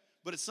complaints, okay?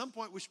 But at some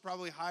point, we should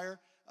probably hire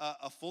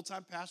a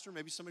full-time pastor,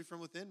 maybe somebody from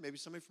within, maybe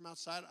somebody from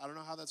outside. I don't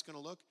know how that's going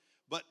to look.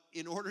 But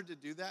in order to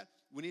do that,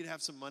 we need to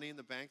have some money in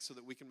the bank so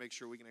that we can make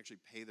sure we can actually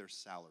pay their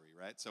salary,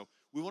 right? So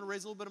we want to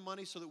raise a little bit of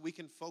money so that we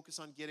can focus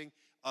on getting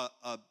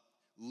a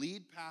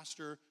lead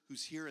pastor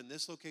who's here in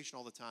this location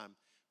all the time.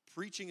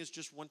 Preaching is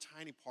just one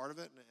tiny part of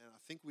it, and I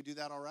think we do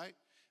that all right.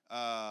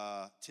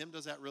 Tim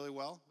does that really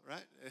well,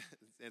 right?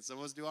 And some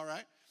of us do all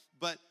right.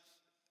 But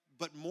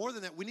more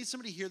than that, we need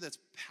somebody here that's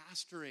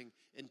pastoring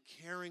and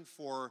caring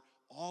for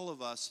all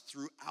of us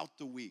throughout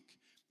the week.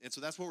 And so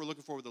that's what we're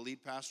looking for with the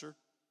lead pastor.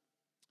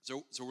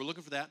 So we're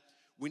looking for that.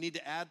 We need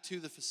to add to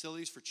the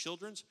facilities for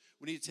children's.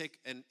 We need to take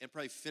and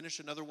probably finish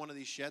another one of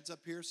these sheds up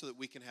here so that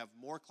we can have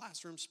more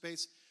classroom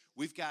space.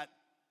 We've got,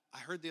 I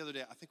heard the other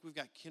day, I think we've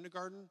got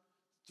kindergarten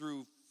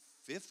through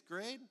 5th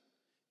grade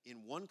in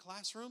one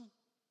classroom.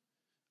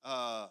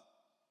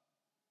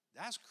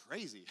 That's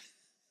crazy.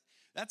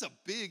 That's a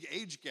big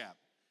age gap,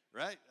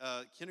 right?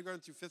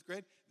 Kindergarten through 5th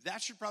grade.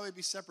 That should probably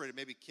be separated.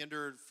 Maybe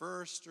kinder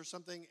first or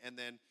something, and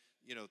then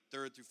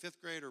 3rd through 5th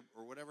grade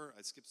or whatever.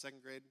 I skipped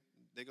 2nd grade.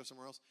 They go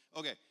somewhere else.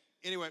 Okay.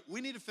 Anyway,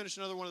 we need to finish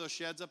another one of those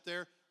sheds up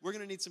there. We're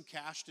going to need some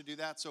cash to do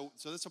that. So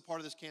that's a part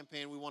of this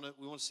campaign. We want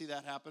to see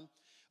that happen.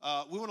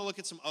 We want to look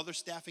at some other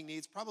staffing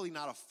needs. Probably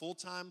not a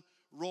full-time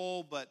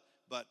role, but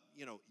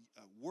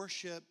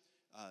worship,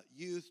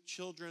 youth,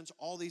 children's,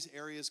 all these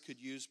areas could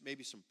use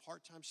maybe some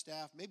part-time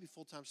staff, maybe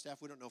full-time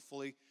staff. We don't know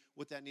fully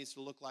what that needs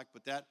to look like,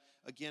 but that,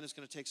 again, is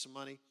going to take some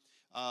money.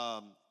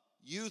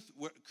 Youth,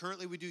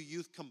 currently we do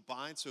youth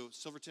combined, so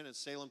Silverton and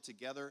Salem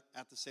together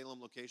at the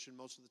Salem location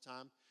most of the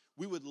time.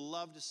 We would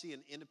love to see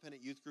an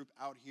independent youth group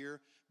out here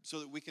so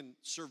that we can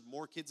serve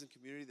more kids in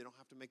community. They don't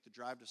have to make the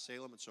drive to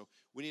Salem, and so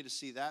we need to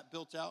see that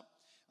built out.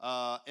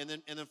 And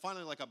then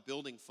finally, like a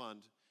building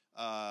fund.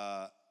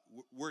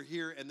 We're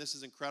here, and this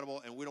is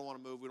incredible, and we don't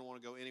want to move. We don't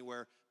want to go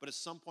anywhere. But at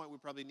some point, we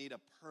probably need a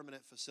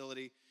permanent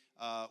facility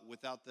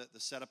without the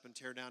setup and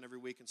tear down every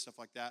week and stuff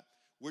like that.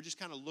 We're just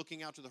kind of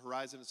looking out to the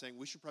horizon and saying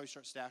we should probably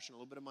start stashing a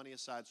little bit of money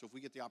aside. So if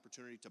we get the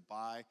opportunity to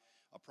buy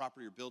a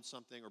property or build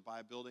something or buy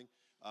a building,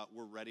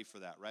 we're ready for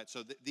that, right?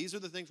 So these are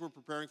the things we're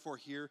preparing for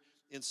here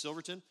in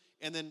Silverton.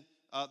 And then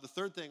the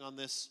third thing on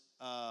this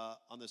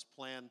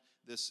plan,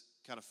 this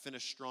kind of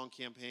Finish Strong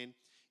campaign,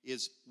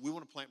 is we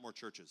want to plant more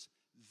churches.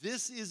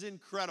 This is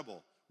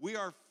incredible. We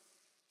are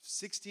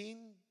 16,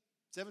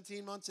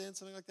 17 months in,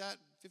 something like that,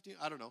 15,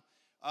 I don't know.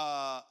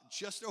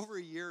 Just over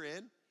a year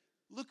in.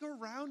 Look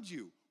around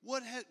you.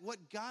 What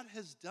God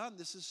has done,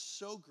 this is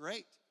so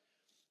great.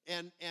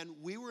 And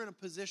we were in a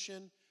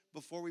position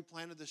before we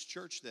planted this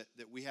church that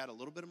we had a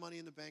little bit of money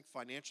in the bank.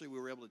 Financially, we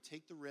were able to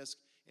take the risk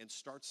and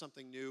start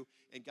something new,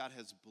 and God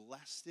has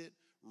blessed it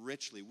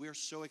richly. We are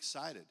so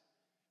excited.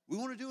 We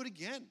want to do it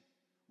again.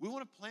 We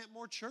want to plant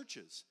more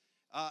churches.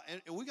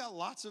 And we got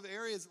lots of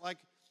areas, like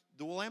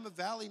the Willamette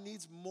Valley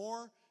needs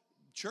more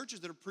churches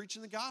that are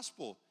preaching the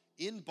gospel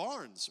in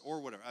barns or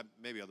whatever,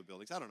 maybe other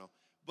buildings, I don't know.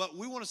 But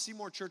we want to see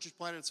more churches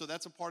planted, so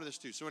that's a part of this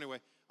too. So anyway,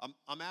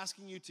 I'm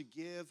asking you to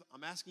give.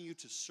 I'm asking you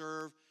to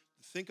serve.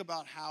 Think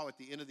about how at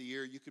the end of the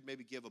year you could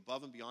maybe give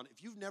above and beyond.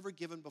 If you've never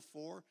given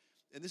before,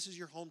 and this is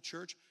your home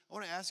church, I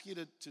want to ask you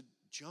to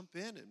jump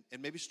in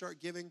and maybe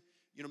start giving.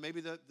 Maybe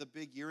the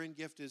big year-end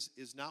gift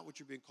is not what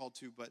you're being called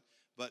to,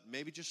 but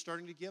maybe just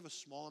starting to give a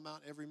small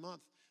amount every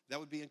month. That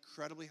would be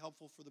incredibly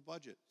helpful for the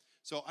budget.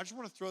 So I just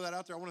want to throw that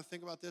out there. I want to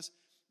think about this.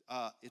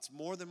 It's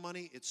more than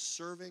money. It's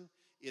serving.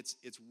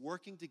 It's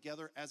working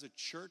together as a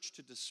church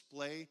to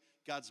display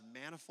God's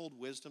manifold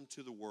wisdom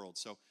to the world.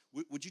 So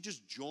would you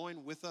just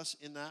join with us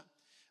in that?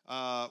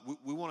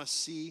 We want to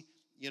see,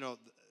 we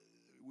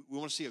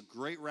want to see a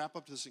great wrap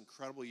up to this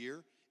incredible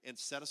year and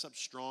set us up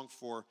strong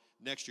for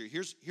next year.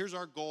 Here's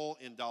our goal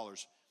in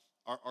dollars.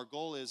 Our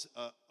goal is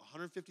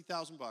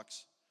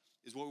 $150,000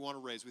 is what we want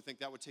to raise. We think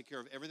that would take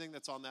care of everything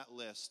that's on that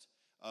list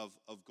of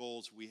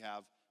goals we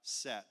have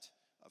set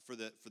for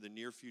the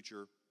near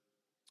future.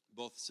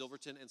 Both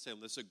Silverton and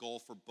Salem. This is a goal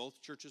for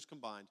both churches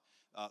combined.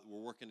 we're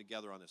working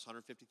together on this,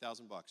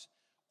 150,000 bucks.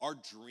 Our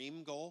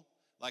dream goal,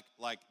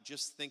 like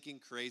just thinking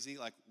crazy,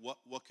 like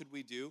what could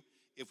we do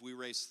if we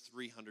raised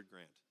 300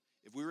 grand?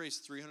 If we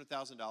raised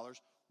 $300,000,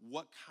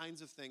 what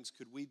kinds of things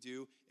could we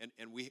do?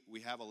 And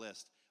we have a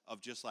list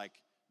of just like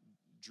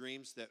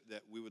dreams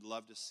that we would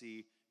love to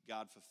see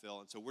God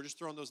fulfill. And so we're just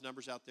throwing those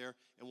numbers out there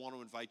and want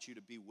to invite you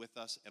to be with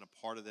us and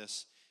a part of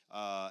this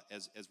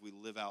as we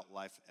live out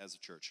life as a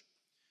church.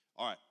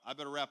 All right, I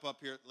better wrap up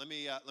here. Let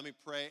me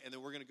pray, and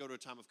then we're going to go to a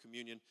time of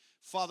communion.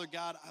 Father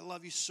God, I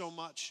love you so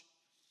much.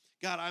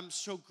 God, I'm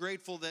so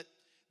grateful that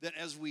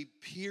as we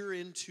peer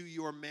into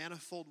your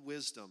manifold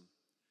wisdom,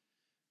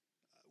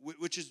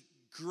 which is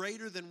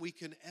greater than we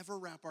can ever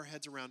wrap our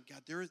heads around,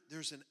 God,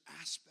 there's an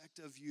aspect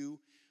of you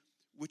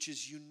which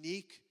is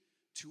unique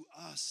to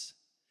us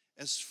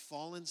as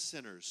fallen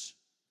sinners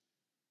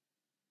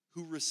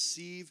who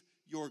receive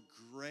your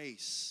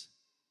grace.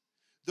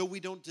 Though we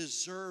don't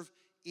deserve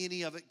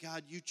any of it,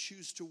 God, you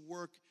choose to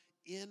work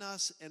in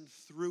us and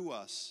through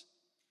us.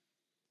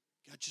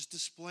 God, just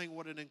displaying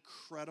what an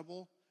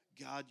incredible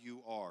God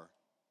you are.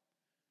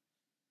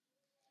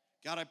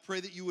 God, I pray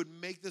that you would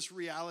make this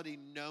reality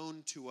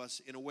known to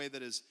us in a way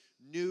that is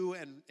new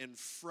and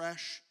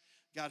fresh.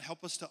 God,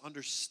 help us to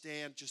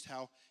understand just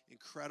how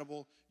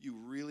incredible you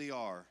really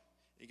are.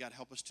 And God,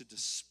 help us to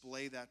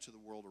display that to the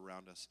world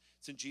around us.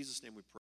 It's in Jesus' name we pray.